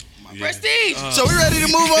 Prestige. So we ready to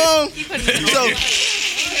move on? So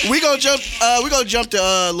we gonna jump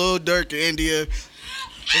to Lil Durk and India. Is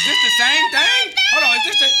this the same thing? Hold on. Is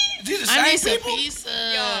these the I need same some people? pizza.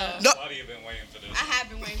 No, Claudia been waiting for this. I have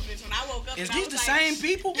been waiting for this one. I woke up. Is and I these was the like, same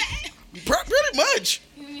people? pretty much.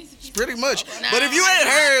 Pretty much. No, But if you ain't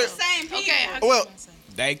heard, Same people. Okay. well,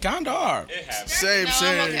 They kinda are. It happens. same.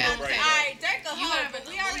 Okay. Alright, Durk a hoe, but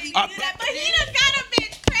we already Uh, knew that. But he done got a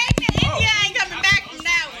bitch pregnant. India ain't coming back from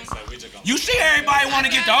that one. So we just gonna You see, everybody want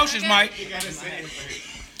to get the oceans, Mike.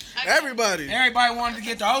 Everybody. Everybody wanted to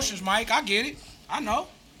get the oceans, Mike. I get it. I know.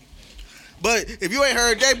 But if you ain't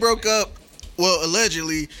heard, they broke up. Well,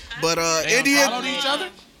 allegedly. But They India followed each other.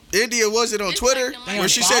 India was it on It's Twitter like the where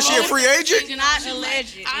she said she a free agent? Not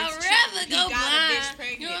alleged. I'd rather go got a bitch blind.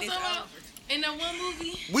 pregnant. You know what I'm It's talking about? over. In that one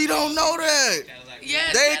movie. We don't know that.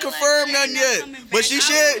 Yeah. They ain't confirmed nothing yet. But she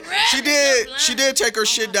said she did take her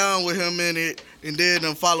shit down with him in it, and then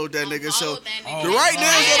followed that nigga. So the right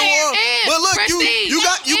niggas on the wall. But look,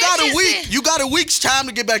 you got a week. You got a week's time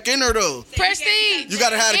to get back in there though. Prestige. You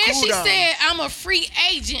gotta have a And cool she down. said, I'm a free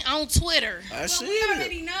agent on Twitter. I But see we it.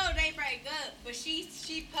 already know they break up. But she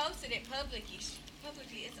posted it publicly.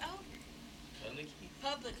 Publicly, it's over.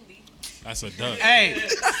 Publicly. That's a duck. Hey,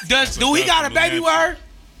 do he got a baby with her?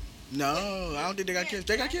 No, I don't think they got kids.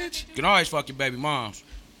 They got kids? You can always fuck your baby moms.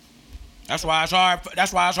 That's why it's hard.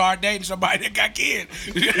 That's why it's hard dating somebody that got kids.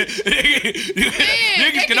 Niggas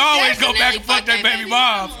can always go back and fuck their baby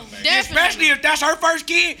mom. Especially if that's her first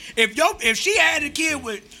kid. If she had a kid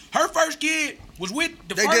with her first kid was with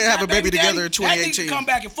the They first did have a baby daddy, together in that nigga 2018. can come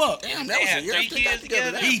back and fuck. Damn, that was a year after they got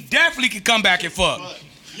together. He definitely can come back and fuck.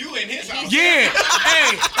 You in his house. Yeah.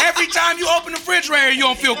 Hey, every time you open the refrigerator, you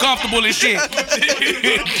don't feel comfortable and shit.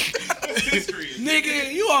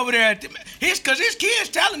 Nigga, you over there at his kids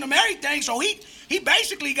telling him everything, so he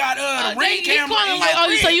basically got the ring camera. Calling like,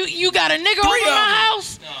 oh, so you got a nigga over my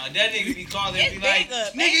house? Nah, that nigga be calling and be It's like,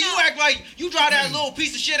 bigger. nigga, you act like you drive that little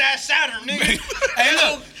piece of shit ass Saturn, nigga. Hey,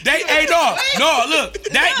 look, look,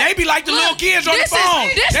 they be like the little kids on the phone.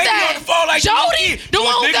 They be on the phone like Jody, the the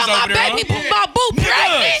one who got my baby, my boo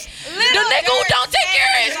pregnant. Little The nigga who Durk don't take care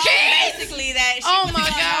of his said kids. Basically, that she Oh was my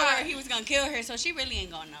gonna God. know her, he was gonna kill her, so she really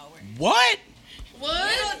ain't going nowhere. What? What?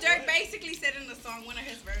 Little Durk basically said in the song, one of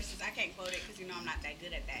his verses, I can't quote it because you know I'm not that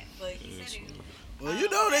good at that, but he said it. Well, you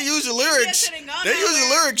know they use the lyrics. couldn't go They use the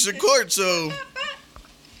nowhere. lyrics in court, so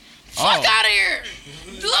Fuck out of here.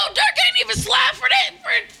 Lil Durk ain't even slide for that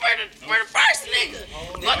for the first nigga.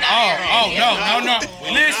 Fuck out No.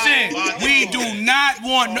 Listen, we do not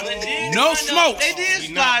want no smoke. They did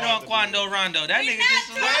slide on Quando Rondo. That nigga just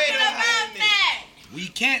Talking about that. We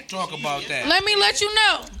can't talk about that. Let me let you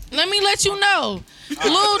know.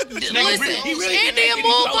 Listen, India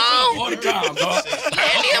move on. All the time, dog.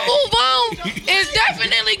 India move on. It's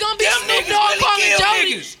definitely gonna be Them Snoop niggas Dogg really calling kill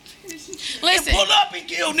Jody. niggas. Listen, Pull up and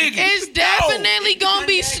kill niggas. it's definitely gonna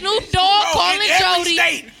be Snoop Dogg calling in every Jody.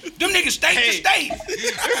 state, Them niggas state to state.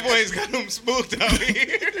 Them boys got them spooked out here.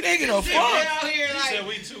 Nigga, the fuck? You said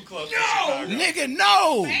we too close. No, nigga,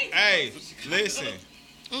 no. Hey, listen.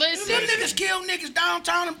 Them niggas kill niggas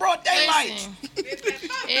downtown in broad daylight.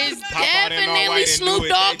 It's Pop out in all definitely white and Snoop do it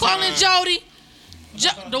Dogg daytime. calling Jody.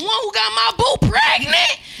 The one who got my boo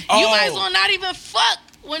pregnant. You might as well not even fuck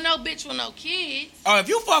with no bitch with no kids. Oh, if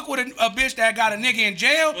you fuck with a bitch that got a nigga in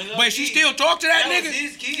jail, but she still talk to that nigga? Was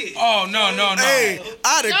his kid. Oh, no. Hey,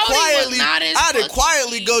 I'd have Jody was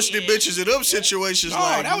quietly ghosted bitches in them situations. No,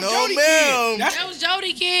 Like, that was no, Jody ma'am. kid. That was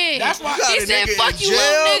Jody kid. That's why You got he a said, nigga fuck in you, jail?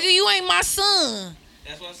 little nigga. You ain't my son.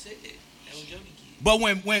 That's what I said. That was Jody kid. But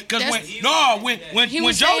when He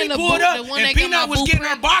was Jody saying the pulled boo- up the one and that got Peanut my was boo getting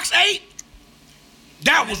her pregnant. box 8,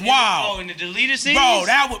 that was Oh, wild. in the deleted scenes? Bro,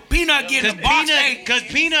 that was Peanut getting a box 8 Because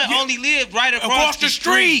Peanut only lived right across the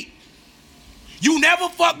street. You never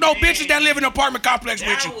fuck no bitches that live in an apartment complex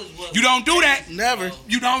with you. You don't do that. Never.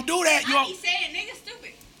 You don't do that. You I don't, be saying niggas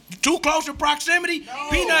stupid. too close in proximity.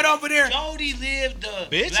 Peanut over there. Jody lived the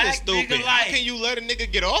Bitch is black stupid. nigga How life. can you let a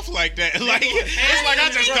nigga get off like that? Like it's like I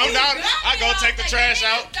just come down, I go take the trash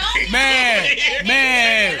out. Man,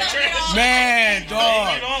 They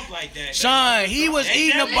dog. get off like that. Son, he was They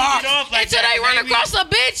eating a definitely box. get off like Until that, they run baby. across a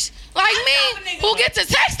bitch like me who get to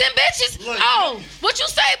texting bitches. Oh, what you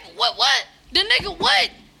say? What? The nigga what?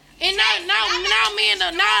 And now me and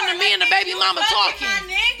the baby mama talking.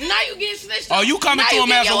 Now you getting snitched. Oh, you coming Now to you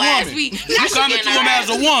him as getting a your ass woman. beat. You Now she coming to getting him her as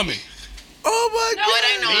a ass woman. Oh my No, it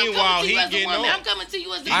ain't no. I'm Meanwhile, coming to you he as a getting woman. off. I'm coming to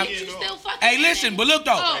you as a I'm- bitch. You still fucking. Hey, listen, but look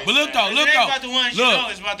though. Oh. But look though. It ain't about the one you know,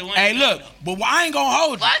 it's about the one Hey, you look. don't know. But I ain't gonna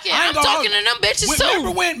hold you. Fuck it, I I'm ain't gonna hold talking you. to them bitches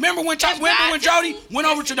Remember when God Jody too. went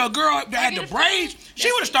over to the girl that had the braids?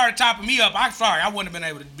 She would have started topping me up. I'm sorry, I wouldn't have been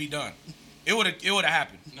able to be done. It would have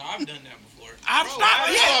happened. No, I've done that before. I've stopped.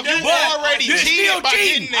 I've Yeah, done but that already. it's Cheated still by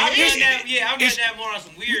cheating. getting the I've head. done that. Yeah, I've done It's- that more on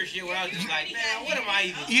some weird shit where I was just like, man, what am I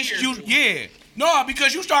even here for? Yeah. No,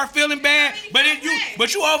 because you start feeling bad, but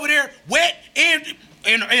you over there wet and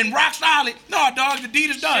rock solid. No, dog, the deed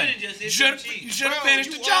is done. Should've just You should have Bro,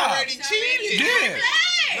 finished you the job. already cheated. Yeah.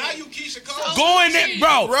 Now you Keisha Cole. Going there,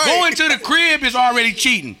 bro. Right. Going to the crib is already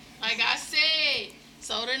cheating. Like I said,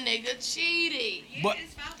 so the nigga cheated.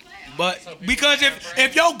 But because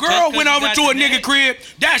if your girl went over to a nigga crib,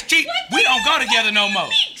 that's cheat. We don't go together no more.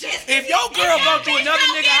 If your girl go to another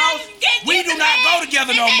nigga house, we do not go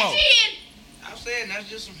together no more. I'm saying that's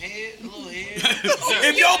just some head, a little head.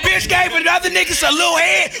 If your bitch gave another nigga a little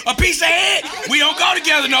head, a piece of head, we don't go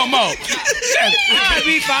together no more. I'll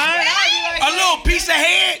be fine. A little piece of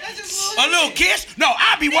head, a little kiss. No,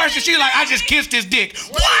 I'd be worse than she like, I just kissed his dick.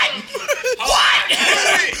 What? What?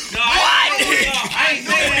 I ain't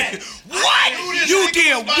say that. What? You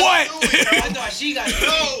did what? I thought she got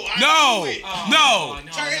No.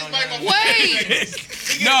 Turn his mic off. Wait.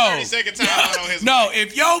 No. 30-second time out on his No,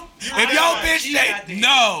 if your bitch say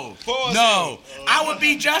no, Pause I would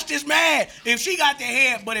be just as mad if she got the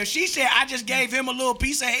head. But if she said I just gave him a little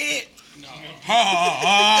piece of head,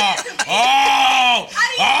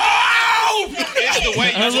 It's the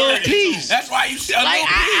way a little piece. That's why you said a Like little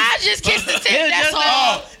piece. I just kissed the tip. That's all.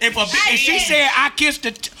 Oh, if she said I kissed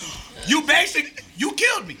the, you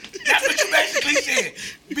killed me. That's what you basically said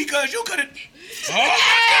because you could have. Oh my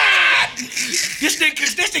God! This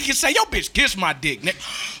nigga say your bitch kiss my dick, nigga.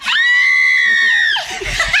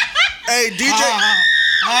 Hey, DJ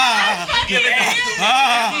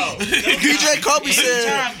Kobe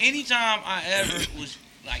said. Anytime I ever was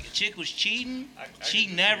like a chick was cheating, she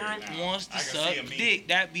never wants to suck dick.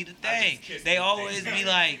 That be the thing. They always be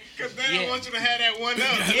like, Because they don't want you to have that one up.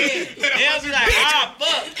 yeah. They'll be like, ah,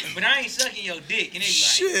 fuck, but I ain't sucking your dick, and they be like,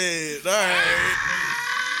 Shit, all right.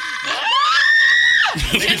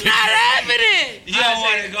 It's not happening. you don't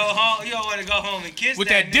want to go home. You don't want to go home and kiss With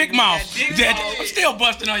that that dick nigga mouth. with that dick mouth. I'm still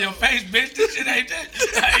busting on your face, bitch. This shit ain't that.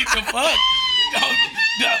 That ain't the fuck.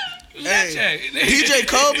 Hey, DJ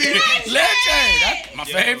Kobe. Leche. That's my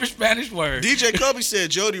favorite Spanish word. DJ Kobe said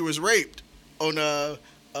Jody was raped on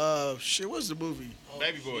shit. What's the movie?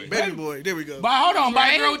 Baby boy. Baby Boy. There we go. But hold on,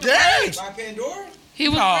 my girl with the braids. By Pandora? He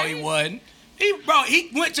was. No, he wasn't. He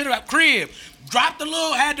went to the crib, had the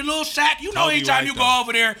little sack. You know, Kobe anytime right, you though. go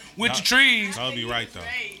over there with the trees. I'll be right though.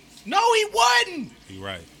 No, he wasn't. He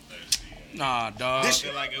right. Nah, dog. I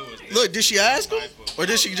feel like it was. Look, did she ask him, or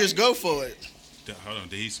did she just go for it? Hold on,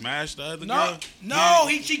 did he smash the other No, girl? no,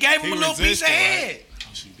 she gave him he a little piece of resisted, right? head. Oh,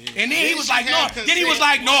 she did. And then he was like, no. Have Then he was consent.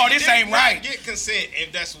 like, no, this Did ain't not right. Get consent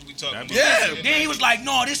if that's what we talking about. Yeah. Then he was like,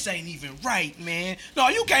 no, this ain't even right, man. No,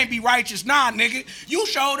 you can't be righteous, nah, nigga. You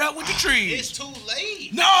showed up with the trees. It's too late.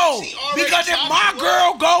 No, She already because if chopped my you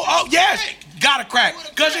girl up. go, oh yes, Gotta crack.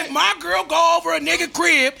 Because if my girl go over a nigga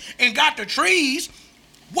crib and got the trees,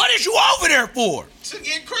 what is you over there for? To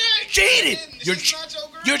get cracked. Cheated. You're a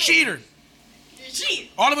cheater. You cheated.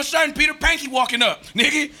 All of a sudden, Peter Panky walking up,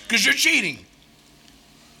 nigga, because you're cheating.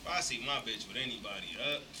 If I see my bitch with anybody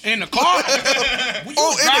in the car. In the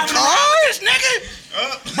car? This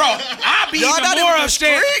nigga? Bro, I'd be even more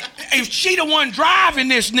upset if she the one driving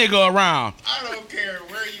this nigga around. I don't care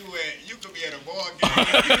where you at. You could be at a ball game,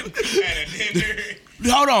 at a dinner.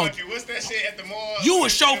 Hold on. Okay, what's that shit at the mall? You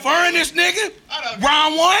was chauffeuring this nigga?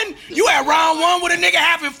 Round one? You at round one with a nigga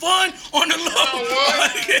having fun on the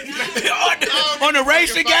on the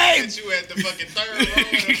racing game? You at the fucking third row of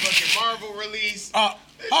the fucking Marvel release.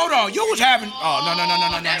 Hold on, you was having.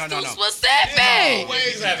 No. That's too specific.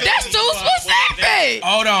 That's too specific.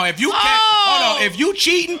 Hold on, if you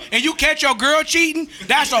cheating and you catch your girl cheating,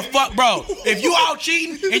 that's a fuck, bro. If you out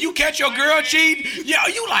cheating and you catch your girl cheating, yo,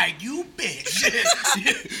 you like you bitch,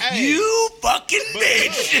 you fucking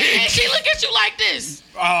bitch. And she look at you like this.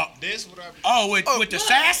 This what I. With the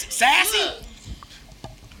sassy.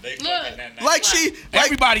 Look, like she, like,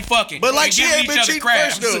 everybody fucking, but like she ain't been cheating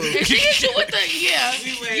first though. if she hit you with the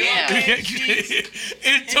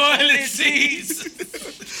in toilet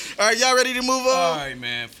seats. All right, y'all ready to move on? All right,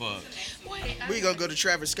 man, fuck. We gonna go to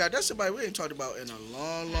Travis Scott. That's somebody we ain't talked about in a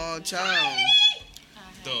long time.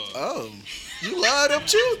 Oh, you love them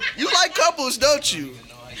too? You like couples, don't you?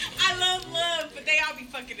 I love, but they all be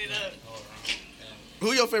fucking it up.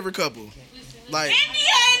 Who your favorite couple? Like India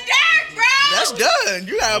and Durk, bro. That's done.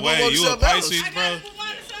 You gotta move on to you a something else. Pisces, bro?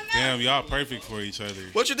 Damn, y'all perfect for each other.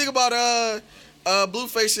 What you think about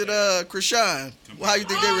Blueface and Krishan? How you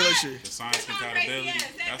think their relationship? The science compatibility.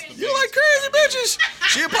 That's the You like crazy bitches?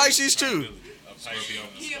 She a Pisces too.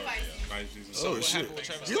 Pisces. Oh shit!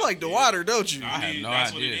 You like the water, don't you? I have no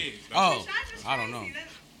That's what idea. it is. Oh, I don't know.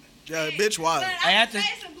 Yeah, bitch, wild. But I had to-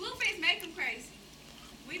 Blueface make them crazy.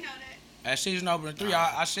 We know that. At season opener 3,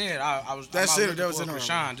 I said I was. That's I'm it, out that was looking in for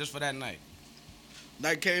her Krishan just for that night.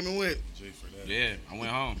 Night came and went. G for that. Yeah, I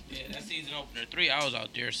went home. Yeah, that season opener 3, I was out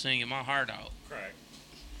there singing my heart out. Crack.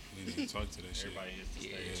 We didn't talk to that shit. Everybody hits the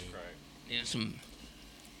stage. Crack. And some,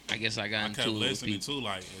 I guess I got I into kept it with listening people. to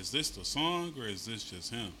like, is this the song or is this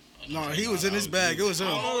just him? No, he was in his bag. It was him.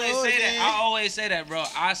 I always say that, bro.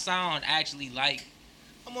 I sound actually like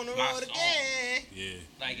I'm on the my road song. again. Yeah.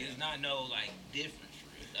 Like it's not no like difference for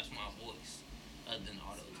real. That's my voice, other than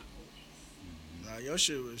auto. Nah, your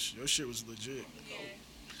shit was legit.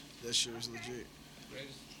 That shit was legit.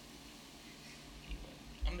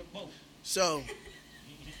 I'm the boat. So,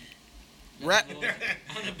 rap.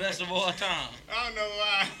 I'm the best of all time. I don't know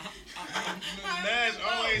why. Nash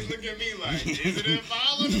always look at me like, is it a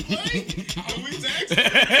foul on the play? Do we text?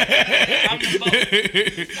 I'm the boat.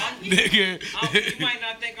 Nigga. You might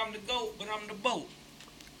not think I'm the GOAT, but I'm the boat.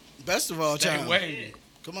 Best of all Stay time. away.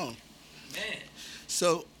 Come on. Man,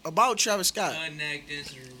 So, about Travis Scott. connecting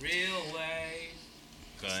to the real way.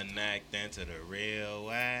 Connecting to the real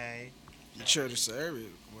way. Mature to serve it.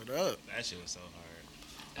 What up? That shit was so hard.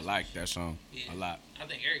 I like that song a lot. I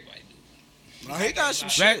think everybody do. No, he got some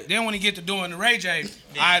shit. Then when he get to doing the Ray J,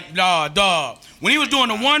 dog. When he was doing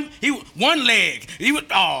the one leg, he was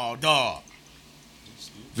dog.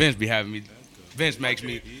 Vince be having me. Vince makes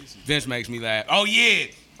me laugh. Oh yeah.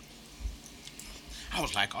 I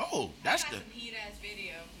was like, oh, that's the. Heat ass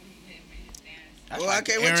video from him and his dance. That's Well, I like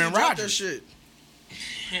can't wait till you Aaron drop that Rodgers. shit.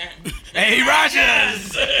 Hey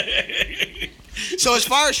Rogers. So, as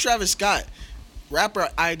far as Travis Scott, rapper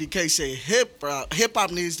IDK say hip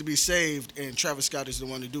hop needs to be saved, and Travis Scott is the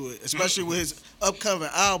one to do it, especially with his upcoming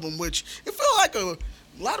album, which it feel like a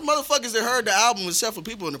lot of motherfuckers that heard the album except for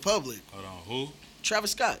people in the public. Hold on, who?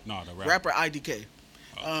 Travis Scott, No, the rapper IDK.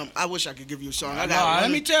 I wish I could give you a song.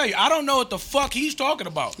 Let me tell you, I don't know what the fuck he's talking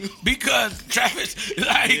about because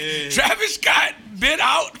Travis Scott been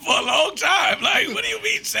out for a long time. Like, what do you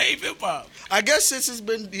mean save hip hop? I guess since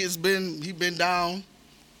he been down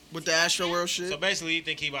with the Astro World shit. So basically, you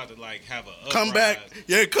think he about to like have a Come back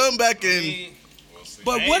and.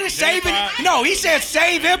 But what is saving? No, he said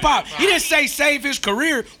save hip hop. He didn't say save his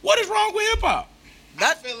career. What is wrong with hip hop?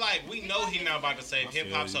 I feel like we know he not about to save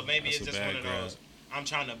hip hop, so maybe That's it's a just bad one of those. I'm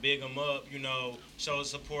trying to big him up, show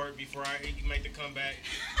support before he can make the comeback.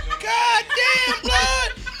 God damn,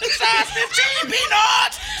 blood. Size 15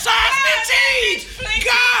 peanuts. Size 15.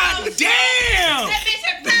 God damn. That bitch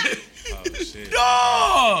a pop. Oh shit.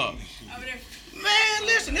 Dog. Over there. Man,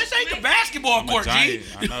 listen, this ain't the basketball I'm a court, G. giant.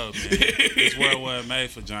 I know, man. This world wasn't made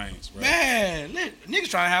for giants, bro. Man, niggas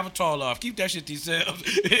trying to have a tall off. Keep that shit to yourselves.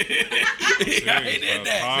 I ain't in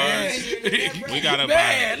that, man. We gotta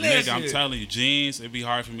Man, buy. Nigga, listen. I'm telling you, jeans. It'd be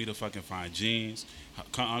hard for me to fucking find jeans.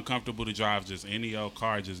 Uncomfortable to drive. Just any old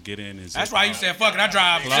car. Just get in and. That's why you said, "Fuck it." I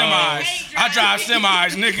drive Clothes. semis. I drive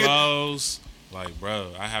semis, nigga. Clothes. Like,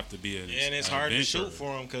 bro, I have to be a. And it's hard to shoot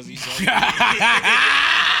for him because he's so.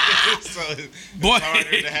 So Boy. it's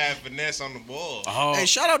harder to have finesse on the ball. Oh. Hey,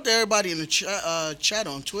 shout out to everybody in the chat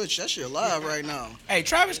on Twitch. That shit live right now. Hey,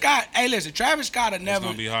 Travis Scott. Hey, listen, Travis Scott will never. It's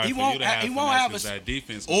gonna be hard he for won't. you to have He won't have finesse 'cause a. that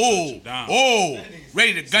defense gonna shut you down.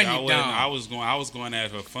 Ready to gun See, you down. I was going at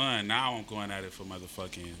it for fun. Now I'm going at it for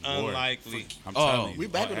motherfucking war. Unlikely. I'm telling you, We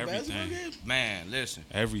back on with the basketball everything. game? Man, listen.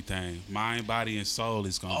 Everything, mind, body, and soul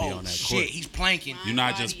is gonna be on that shit, court. he's planking. You're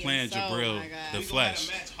not Body just and playing soul, Jabril my God. the flesh.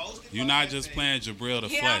 You're not just playing Jabril the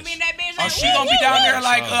He flesh. don't mean that bitch Oh, like, she gonna be down there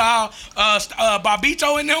like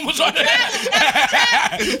Bobito and them was on there.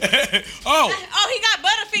 Oh, oh, he got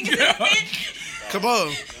butterfingers in his bitch. Come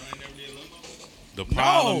on. The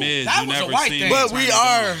problem No, is that you was a never white seen thing. me But turn we it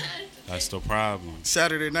are on. That's the problem.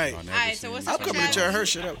 Saturday night. I never Alright, seen so what's you up I'm with turn coming to it turn on. her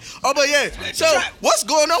shit up. Oh, but yeah. So what's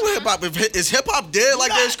going on with hip hop? Is hip hop dead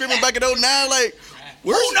like they're screaming back in 09? Like,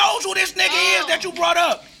 who knows who this nigga is that you brought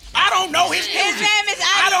up? I don't know his His music. name is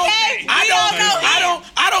I don't know.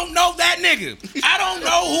 I don't know that nigga. I don't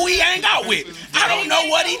know who he hang out with. I don't know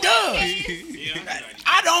what he does.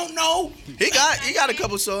 I don't know. he got a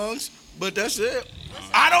couple songs, but that's it.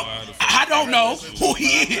 I don't know who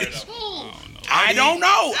he is. Who? I don't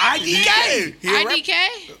know. IDK. He a rapper. IDK?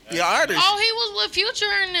 Yeah, artist. Oh, he was with Future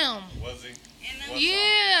and them. Was he?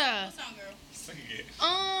 Yeah. Sing it.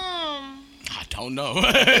 I don't know.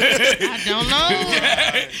 I don't know.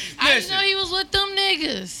 I just Listen. know he was with them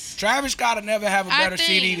niggas. Travis Scott will never have a I better think-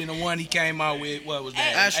 CD than the one he came out with. What was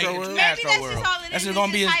that? Astro World. Maybe that's just World. all it That's is. just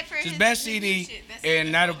gonna be It's hype for his his best new CD, shit. That's and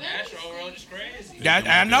it. that'll. Astro World is crazy. That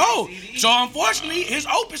I know. So unfortunately, his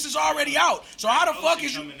opus is already out. So how the fuck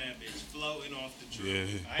is you? Coming that bitch floating off the tree. Yeah. I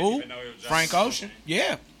didn't Who? even know it was Frank dropping. Ocean.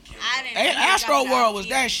 Yeah. I didn't Hey, know he Astro dropped World out was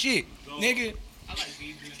either. that shit, nigga.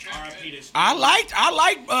 R.I.P. to I like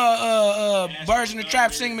version of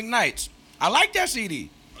Trap Sing McKnights. I like that CD.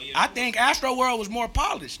 I think Astro World was more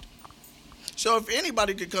polished. So if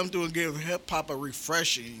anybody could come through and give hip hop a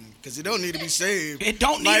refreshing, because it don't need to be saved. It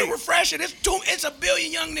don't need Like- a refresher. It's a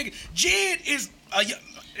billion young nigga. Jid is a young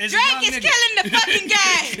Drake is killing the fucking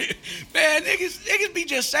game. Man, niggas be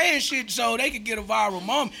just saying shit so they could get a viral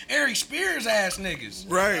moment. Eric Spears ass niggas.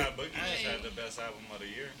 Right. Boogie just had the best album of the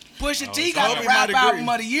year. Pusha T got Kobe the rap might album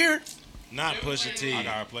agree. of the year. Not Pusha T. I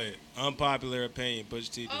gotta play it. Unpopular opinion. Pusha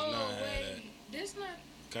T does Oh, not have that. wait. This not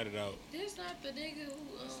Cut it out. the nigga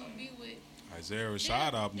who be with. Isaiah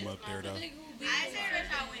Rashad album up there though. I said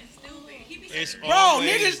Rashad went stupid. He be It's saying Bro, always-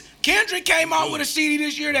 niggas, Kendrick came out with a CD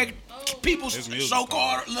this year that people His music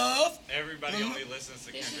so-called love. Everybody only listens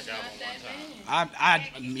to Kendrick album one time.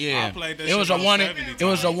 Yeah. I played that It was shit a on one. 70 It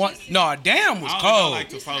was a times. one. No, damn was I only cold. like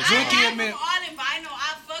the first Good one. Kid, I'm man. all in vinyl.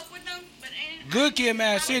 I fuck with them, but ain't. Good Kid,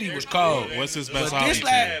 Mad City was cold. What's his best But album? this to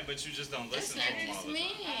lad- you? Yeah, but you just don't listen to him all the time. The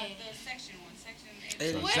section one, section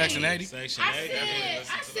 8. Wait. Section 80. Section I 8.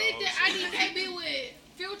 said that IDK be with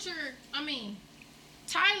Future.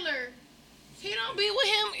 Tyler. He don't be with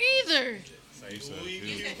him either.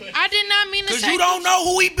 I did not mean to Cause say. you don't know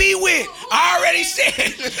who he be with. I already said.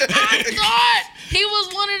 I thought he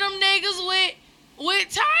was one of them niggas with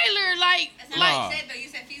Tyler. Like, That's not Nah. what you said though. You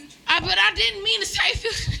said Future. but I didn't mean to say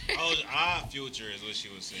Future. Oh, our future is what she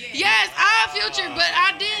was saying. Yes, I Future, but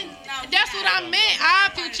I didn't. That's what I meant. I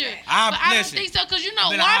Future. But I don't Listen, think so, cause you know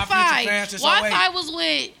I've been an I Wi-Fi. Future fan since Wi-Fi 08. was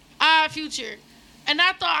with I Future, and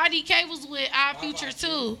I thought IDK was with I Future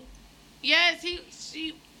too. Yes,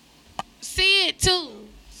 she see it too.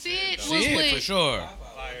 See it was See with. it for sure.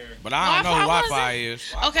 Fire. But I don't know who Wi-Fi Wi-Fi wasn't?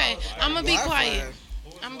 is. Okay, I'm gonna be Wi-Fi. quiet.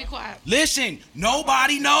 I'm gonna be quiet. Listen,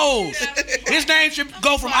 nobody knows. His name should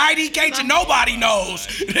go from IDK to nobody knows.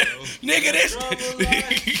 Nigga, this.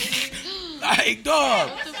 Like,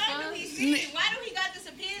 dog. What's up with these feelings? Why do he got this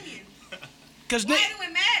opinion? Cause Why ni- do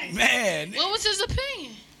it matter? man, What was his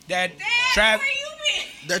opinion? that Dad, Trav. where you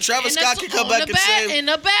been? That Travis In Scott the- can come on back the and say, in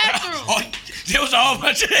the bathroom. Oh, there was a whole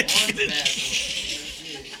bunch of that.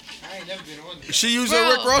 I ain't never been on this. she used Bro. her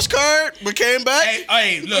Rick Ross card, but came back.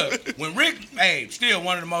 Hey, look, when Rick, still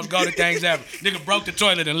one of the most goated things ever. Nigga broke the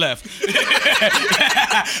toilet and left.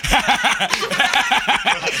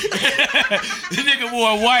 The nigga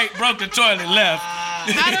wore white, broke the toilet and left.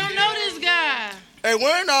 I don't know this guy. Hey,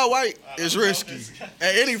 wearing all white is risky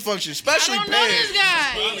at any function, especially I don't know this pants.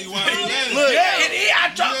 guy. Look,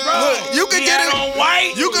 Bro, look, you can he get had it on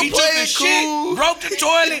white. You can he play took the it shit, cool. broke the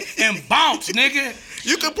toilet, and bounced, nigga.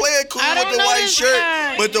 You can play it cool I with don't the know white this shirt,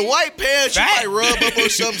 guy. but the white pants, you Facts. might rub up on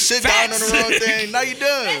something, sit down on the wrong thing. Now you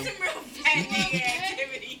done. That's some real fat nigga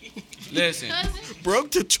activity. Listen, Cousin?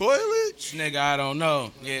 Broke the toilet? this nigga, I don't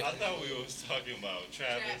know. Yeah. I thought we was talking about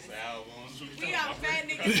Travis albums. We on fat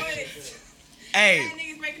nigga toilets. Hey, Fat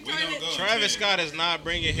niggas breaking toilets. Travis Scott is not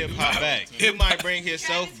bringing hip hop back. He might bring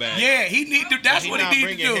himself back. yeah, he need to. That's He what not he need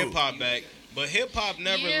to bringing do. hip hop back. But hip hop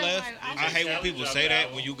never Yeah, left. like, I hate when people say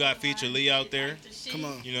that when you got Feature Lee out there. Come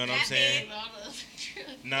on. You know what I'm saying?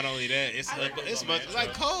 Not only that, it's about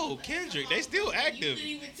like Cole, Kendrick. They still active.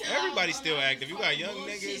 Everybody's still active. You got young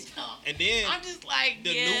niggas, and then I'm just like,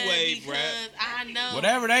 the yeah, new wave because rap. I know.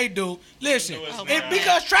 Whatever they do, listen. Oh, It, God.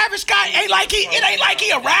 because Travis Scott ain't like it ain't like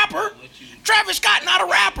he a rapper. Travis Scott not a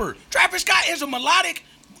rapper. Travis Scott is a melodic.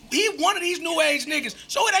 He one of these new age niggas.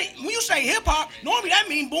 So it ain't when you say hip hop. Normally that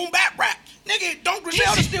mean boom bap rap. Nigga, don't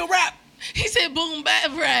Griselda still rap? He said boom bap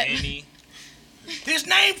rap. Any His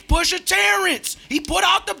name's Pusha Terrence. He put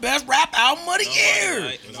out the best rap album of the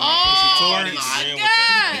year. Oh my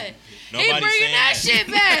God. He bringing that shit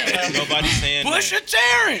back. Nobody's saying that. Pusha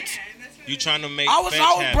Terrence. You trying to make I was Fetch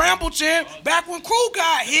out with happen. Brambleton back when Crew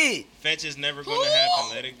got hit. Fetch is never gonna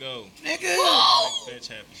happen. Let it go. Nigga, Oh, Fetch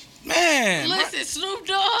happen. man. listen, Snoop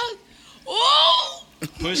Dogg. Oh,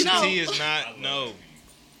 Pusha No. T is not no.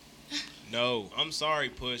 I'm sorry,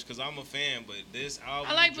 Push, because I'm a fan, but this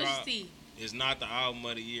album I like you Pusha dropped T. is not the album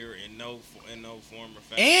of the year in no form or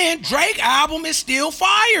fashion. And Drake album is still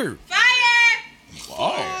fire. Fire!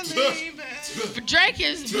 Oh. Drake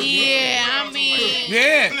is, yeah, I mean.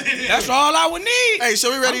 Yeah, that's all I would need. Hey,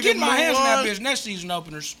 so we ready I'm to getting move my hands on that on? bitch next season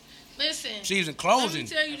openers. Listen, Season let closing. me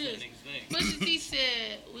tell you this. Pusha T said,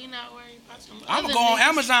 we not worried about some I'm other gonna go on niggas.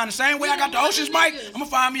 Amazon the same way I got the We Ocean's them other mic. niggas. I'm gonna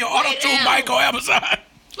find me an auto tune Wait, mic on Amazon.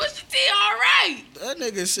 Pusha T all right. That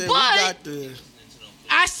nigga said But- we got the.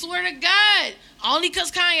 I swear to God. Only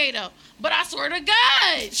because Kanye, though. But I swear to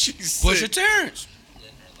God. She's Pusha sick. Terrence.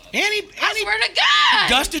 And he I swear to God.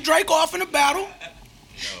 dusted Drake off in the battle.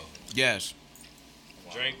 Yes.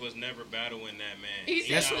 Drake was never battling that man. He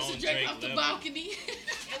He's said not Pusha on Drake off the level. balcony.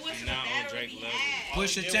 It wasn't He's a not on battle Drake to be level. had.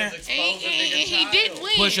 Pusha Terrence. and he did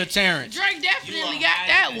win. Pusha Terrence. Drake definitely got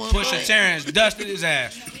that one. Pusha Terrence dusted his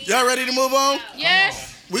ass. Y'all ready to move on? Yes.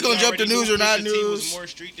 We gonna jump to news or not Pusha T was news? more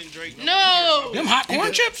street than Drake. No. Them hot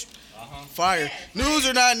corn chips? Fire. News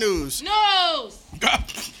or not news? No.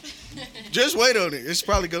 Just wait on it. It's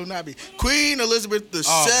probably gonna not be. Queen Elizabeth II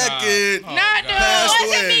Oh, God. Oh, Not God. no. passed It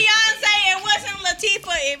wasn't away. Beyonce. It wasn't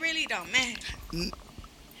Latifah. It really don't matter.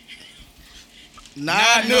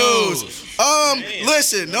 Not news.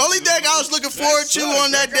 Listen, the only thing I was looking forward to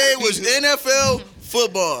on that day was NFL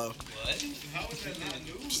football.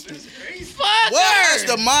 Fuck What her. has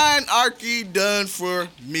the monarchy done for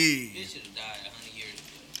me?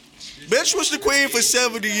 Bitch was the queen for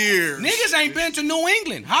 70 years. Niggas ain't been to New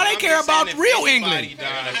England. How they care about real England?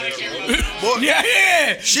 Boy,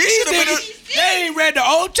 Yeah. She should have been. They ain't read the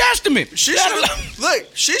Old Testament. She should have. Look,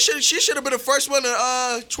 she should have been the first one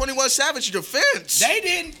to 21 Savage defense. They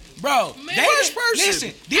didn't, bro. Man. They First person.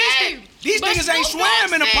 Listen, Hey, these but niggas ain't Snoop Dogg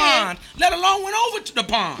swam in the said- pond, let alone went over to the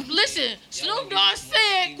pond. Listen, Snoop Dogg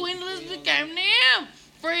said Queen Elizabeth came to him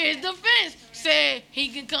for his defense. Said he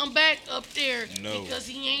can come back up there No. because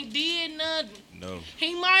he ain't did nothing. No.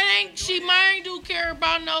 She might ain't do care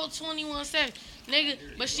about no 21 Savage, nigga,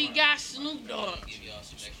 but she got Snoop Dogg.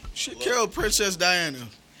 She killed Princess Diana.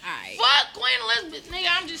 Alright. Fuck Queen Elizabeth, nigga.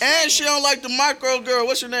 I'm just And saying. she don't like the Marco girl.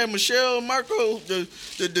 What's her name? Michelle Marco, the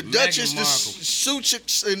Duchess, the Markle.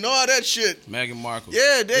 Suchicks, and all that shit. Meghan Markle.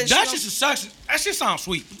 Yeah, The she Duchess of Sussex. That shit sounds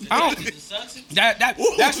sweet. I don't.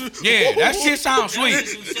 That shit sounds sweet.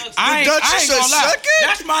 I ain't Duchess gonna of lie. Sucking?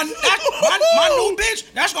 That's my new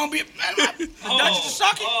bitch. That's gonna be the Duchess of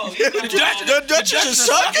Sucking. The Duchess of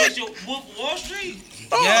Sucking? Wall Street.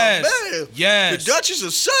 Oh, Yes. man. Yes. The Duchess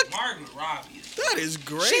of Sucking? Margaret Robbie. That is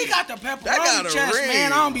great. She got the pepperoni That got a chest, ring.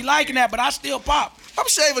 man. I don't be liking that, but I still pop. I'm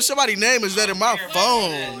saving somebody's name is that in my What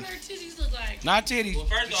phone. her titties look like? Not titties. Well,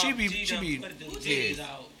 first off, she be, put the titties yeah.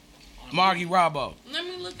 out. Margie Robbo. Let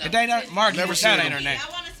me look up. If they not titties. Margie, Never that seen ain't her. her name.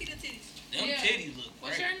 I want to see the titties. Them Yeah. titties look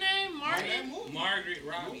What's great. her name? Margaret. Margaret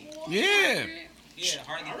Robbie. Yeah. Yeah,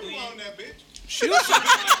 Harley Quinn. She was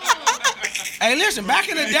hey, listen, back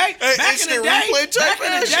in the day, Hey, back it's in the the day, replay tape back in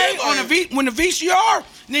the and day shit, on like- the when the VCR,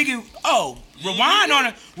 nigga, Rewind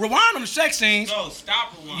on the sex scenes. No,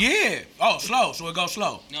 stop rewind. Yeah. Oh, slow. So it goes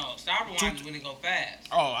slow. No, stop rewind is when it go fast.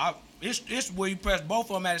 Oh, it's where you press both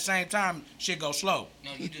of them at the same time. Shit goes slow.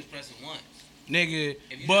 No, you just press it once. Nigga,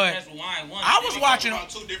 If you but just press rewind once, I was watching. I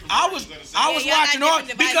was watching all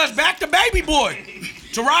because back to Baby Boy.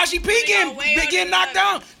 Taraji P getting knocked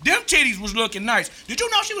down. Them titties was looking nice. Did you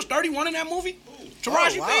know she was 31 in that movie?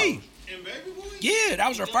 Taraji P. And Baby Boy? Yeah, that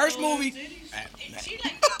was her first movie. She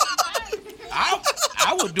like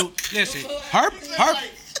I would do. Listen, her.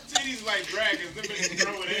 Titties like dragons. Them bitches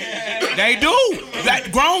grow in. They do.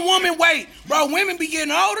 That grown woman, wait, bro. Women be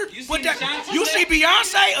getting older. You see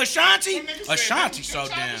Beyonce, Ashanti, so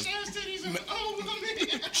damn.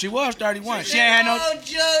 She was 31. She ain't had no. Oh,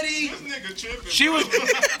 Jody. This nigga tripping. She was.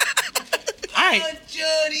 Oh,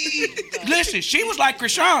 Jody. Listen, she was like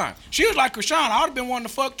Krishan. I would have been wanting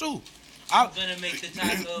to fuck too. I'm gonna make the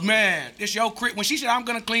taco. Man, this your crib. When she said I'm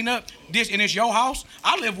gonna clean up this and it's your house,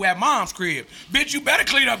 I live at mom's crib. Bitch, you better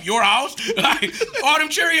clean up your house. Like all them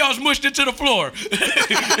Cheerios mushed into the floor.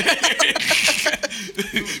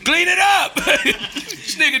 Clean it up.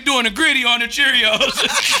 This nigga doing the gritty on the Cheerios.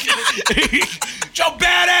 Your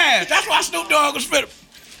badass. That's why Snoop Dogg was fit.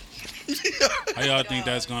 How y'all think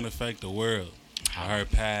that's gonna affect the world? Her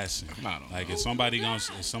passing. Like if somebody gonna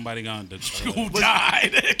Who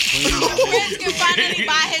died? Chris can finally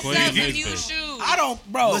buy himself some new shoes. I don't,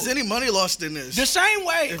 bro. Was any money lost in this? The same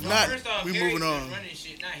way. If not, First off, we Harry's moving been on. running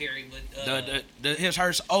shit, not Harry, but Her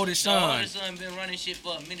oldest the son. oldest son been running shit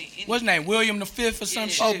for a minute. What's his name? William the Fifth or some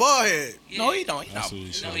shit. Oh, bald head. Yeah. No, he don't. That's who he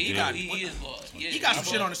No, should he be. is boss. Yeah, He got some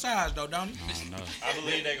shit on the sides though, don't he? I don't know. I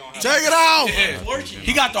believe they gonna have Take it off. Yeah.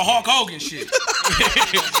 He got the Hulk Hogan shit.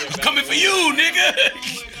 Coming for you, nigga.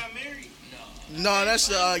 No, that's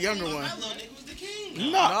the younger one. My little nigga was the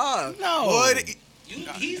king. Nah. No. Boy,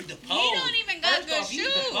 he's the pose. He don't even got good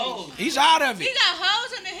shoes. He's out of He it. got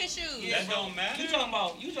holes under his shoes. Yeah, That don't matter. You talking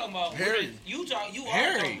about Harry. You are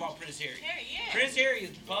Harry. talking about Prince Harry. Harry, yeah. Prince Harry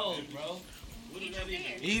is the pose, bro.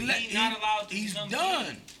 He's not allowed to He's become done.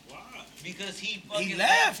 king because he fucking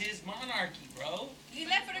left. his monarchy, bro. He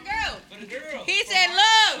left for the girl. For the girl. He said,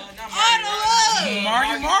 "Look, not all the love."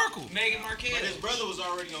 Meghan Markle. Meghan But Markle. his brother was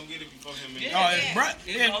already gonna get it before him. And Oh, his brother.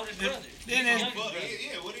 His oldest brother. Then His his- youngest brother.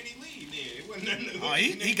 yeah, what did he leave then? It wasn't nothing. Oh,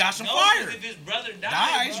 he got some No, fire. if his brother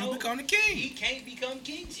Dies, bro, you become the he king. can't become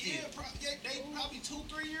king still. They probably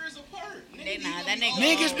 2-3 years apart. They not. That nigga.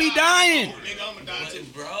 Niggas be dying. Nigga, I'ma die too.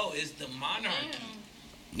 But bro, it's the monarchy.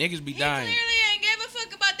 Niggas be He dying. clearly ain't give a fuck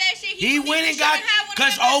about that shit. He believe went he and got, shouldn't have one of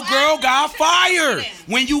cause them old girl islands. got He should've fire. taken them.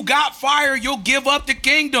 When you got fire, you'll give up the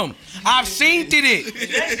kingdom. I've seen it.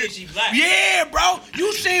 That shit, she black. Yeah, bro.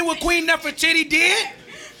 You seen what Queen Nefertiti did?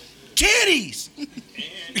 Titties.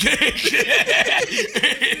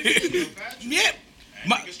 Yep.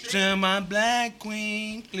 To my black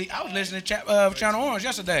queen. I was listening to Channel Orange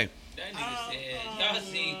yesterday. That nigga said, y'all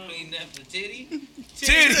seen Queen Nefertiti?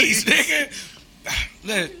 Titties, nigga.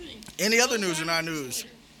 Look, any other news or not news?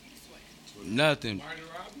 nothing.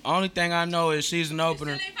 Only thing I know is season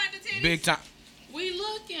opener. Still ain't find the titties? Big time. We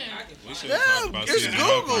looking. We should Yeah, talk about it's season Google.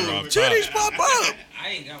 opener off top. Titties pop up. I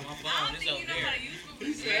ain't got my I phone. don't It's think over you know there. how to use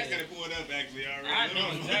Google. I got it pulled up actually already. I know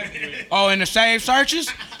exactly. Oh, in the save searches?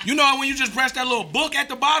 You know when you just press that little book at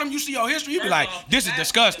the bottom, you see your history, you be like, this is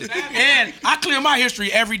disgusting. And I clear my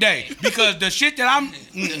history every day because the shit that I'm...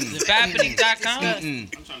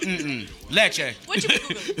 TheFappening.com? Leche. What you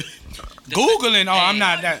Googling? Googling, oh, I'm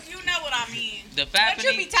not that. You know what I mean. The What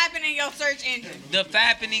you be Fappening, typing in your search engine?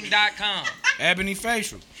 TheFappening.com. Ebony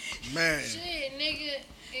facial. Man. Shit, nigga.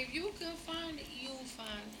 If you can find it, you'll find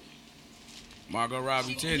it. Margot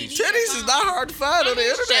Robbie titties. Titties is not hard to find on the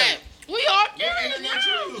internet. Shit, we are doing it now.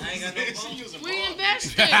 I ain't got no phone. We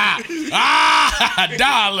invested.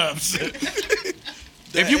 Dollops.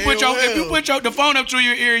 If you put the phone up to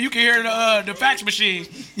your ear, you can hear the fax machine.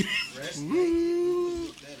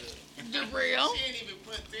 The real.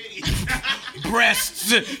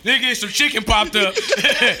 Breasts. Nigga, some chicken popped up.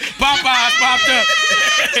 Popeyes popped up.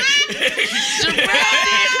 The real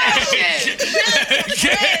did that shit.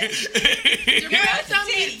 The real told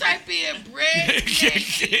me to type in bread.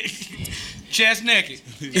 Chest naked.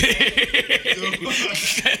 Where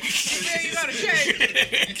you go to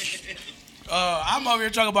church? I'm over here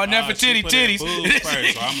talking about She Nefertiti put in titties. boobs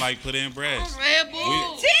first, so I'm like, put in breasts. Red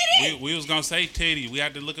Bull. We was gonna say titty. We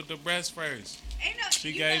had to look up the breast first. Ain't no. She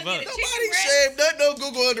you gave gonna up. get a chicken Nobody breast? saved nothing, no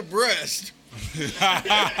Google under breast.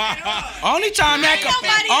 Only time that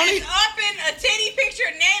Nobody is up in a titty picture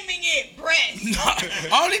naming it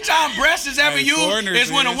breast. only time breast is ever Hey, used foreigners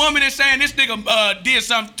is when a is. woman is saying this nigga did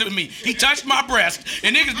something to me. He touched my breast,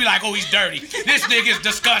 and niggas be like, oh, he's dirty. This nigga is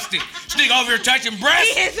disgusting. This nigga over here touching breast.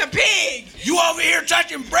 He is a pig. You over here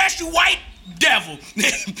touching breast, you white devil.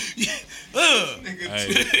 Ugh.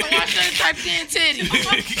 Hey, Why should I type in titty?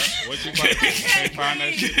 what you about to say? Find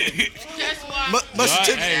that shit. That's why.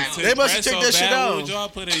 They must have took that shit What down. would y'all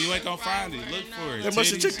put in? You ain't gonna find it. Look for it. They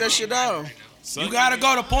must have took that shit down. You gotta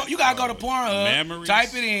go to porn. You gotta go to Pornhub. Memories.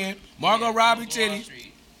 Type it in. Margot Robbie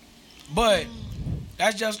titty. But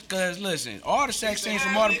that's just because, listen, all the sex scenes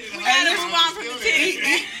from all the. Hey,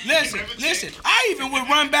 listen. I even would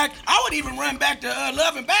run back. I would even run back to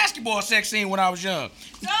Love and Basketball sex scene when I was young.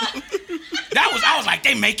 I was like,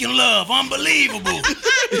 they making love, unbelievable.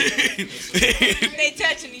 They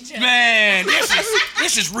touching each other. Man,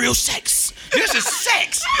 this is real sex. This is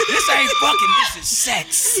sex. This ain't fucking. This is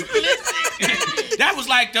sex. That was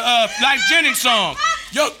like the Life Jennings song.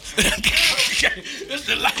 Yo, this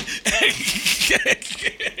the life.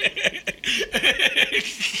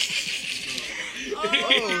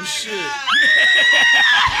 Oh shit.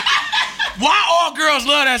 Why all girls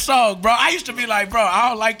love that song, bro? I used to be like, bro, I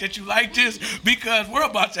don't like that you like this because we're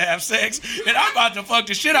about to have sex and I'm about to fuck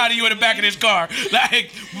the shit out of you in the back of this car.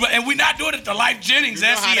 Like, and we not doing it to Life Jennings,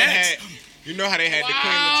 SEX. You know how they had the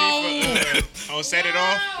Queen Latifah on Set It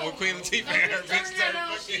Off when Queen Latifah and her bitch started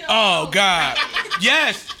fucking? Oh, God.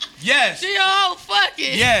 Yes. She all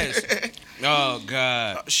fucking. Yes. Oh,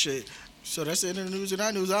 God. Oh, shit. So that's the end of the news and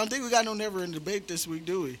our news. I don't think we got no never in debate this week,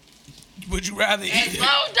 do we? Would you rather eat it? So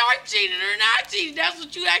Dark cheated or not cheated. That's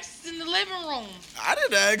what you asked in the living room. I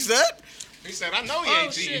didn't ask that. He said, I know he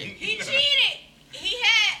ain't cheating. He cheated. He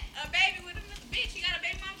had a baby with another bitch. He got a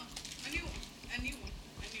baby mama. A new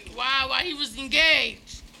one. Why he was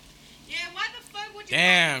engaged. Yeah, why the fuck would you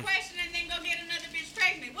Damn. ask a question and then go get another bitch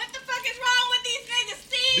pregnant? What the fuck is wrong with these niggas,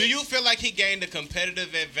 Steve? Do you feel like he gained a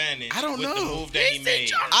competitive advantage I don't with the know. move that he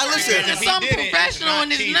made? I listen. Because if It's he something did it, it's professional not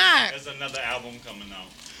and it's cheating. not. There's another album coming out.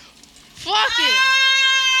 Fuck it.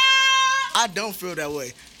 I don't feel that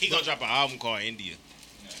way. He gonna drop an album called India.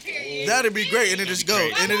 That'd be great, and it just go,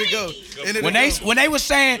 and it'll go, and it'll When they was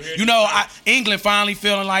saying, England finally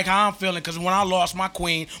feeling like how I'm feeling, because when I lost my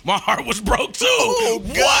queen, my heart was broke too. Oh,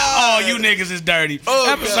 What? God. Oh, you niggas is dirty.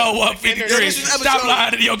 Oh, Episode God. 153. Yeah, this is Stop episode-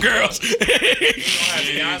 lying to your girls. We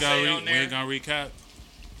ain't gonna recap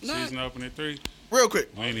season opening 3. real quick.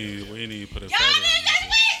 We ain't even put a Y'all feather niggas,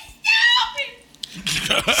 on we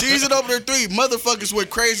stupid. Season opener 3, motherfuckers went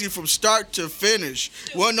crazy from start to finish.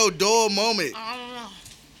 Wasn't no dull moment. I don't know.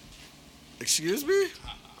 Excuse me?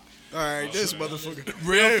 All right, this motherfucker.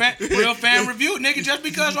 Real fan review, nigga, just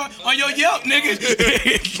because on your Yelp, nigga.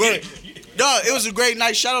 But, dog, it was a great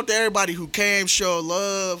night. Shout out to everybody who came, showed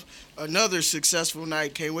love. Another successful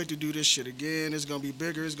night. Can't wait to do this shit again. It's going to be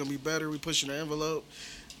bigger. It's going to be better. We pushing the envelope.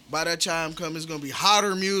 By that time come, it's going to be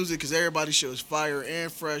hotter music because everybody shows fire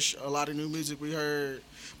and fresh. A lot of new music we heard.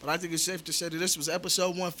 But I think it's safe to say that this was episode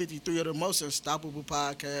 153 of the Most Unstoppable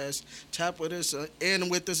Podcast. Tap with us and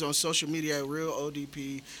with us on social media at Real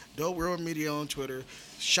ODP, Dope Real Media on Twitter.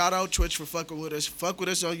 Shout out Twitch for fucking with us. Fuck with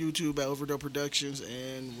us on YouTube at Overdose Productions.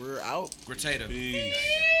 And we're out. Potato. Peace.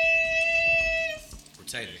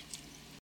 Potato.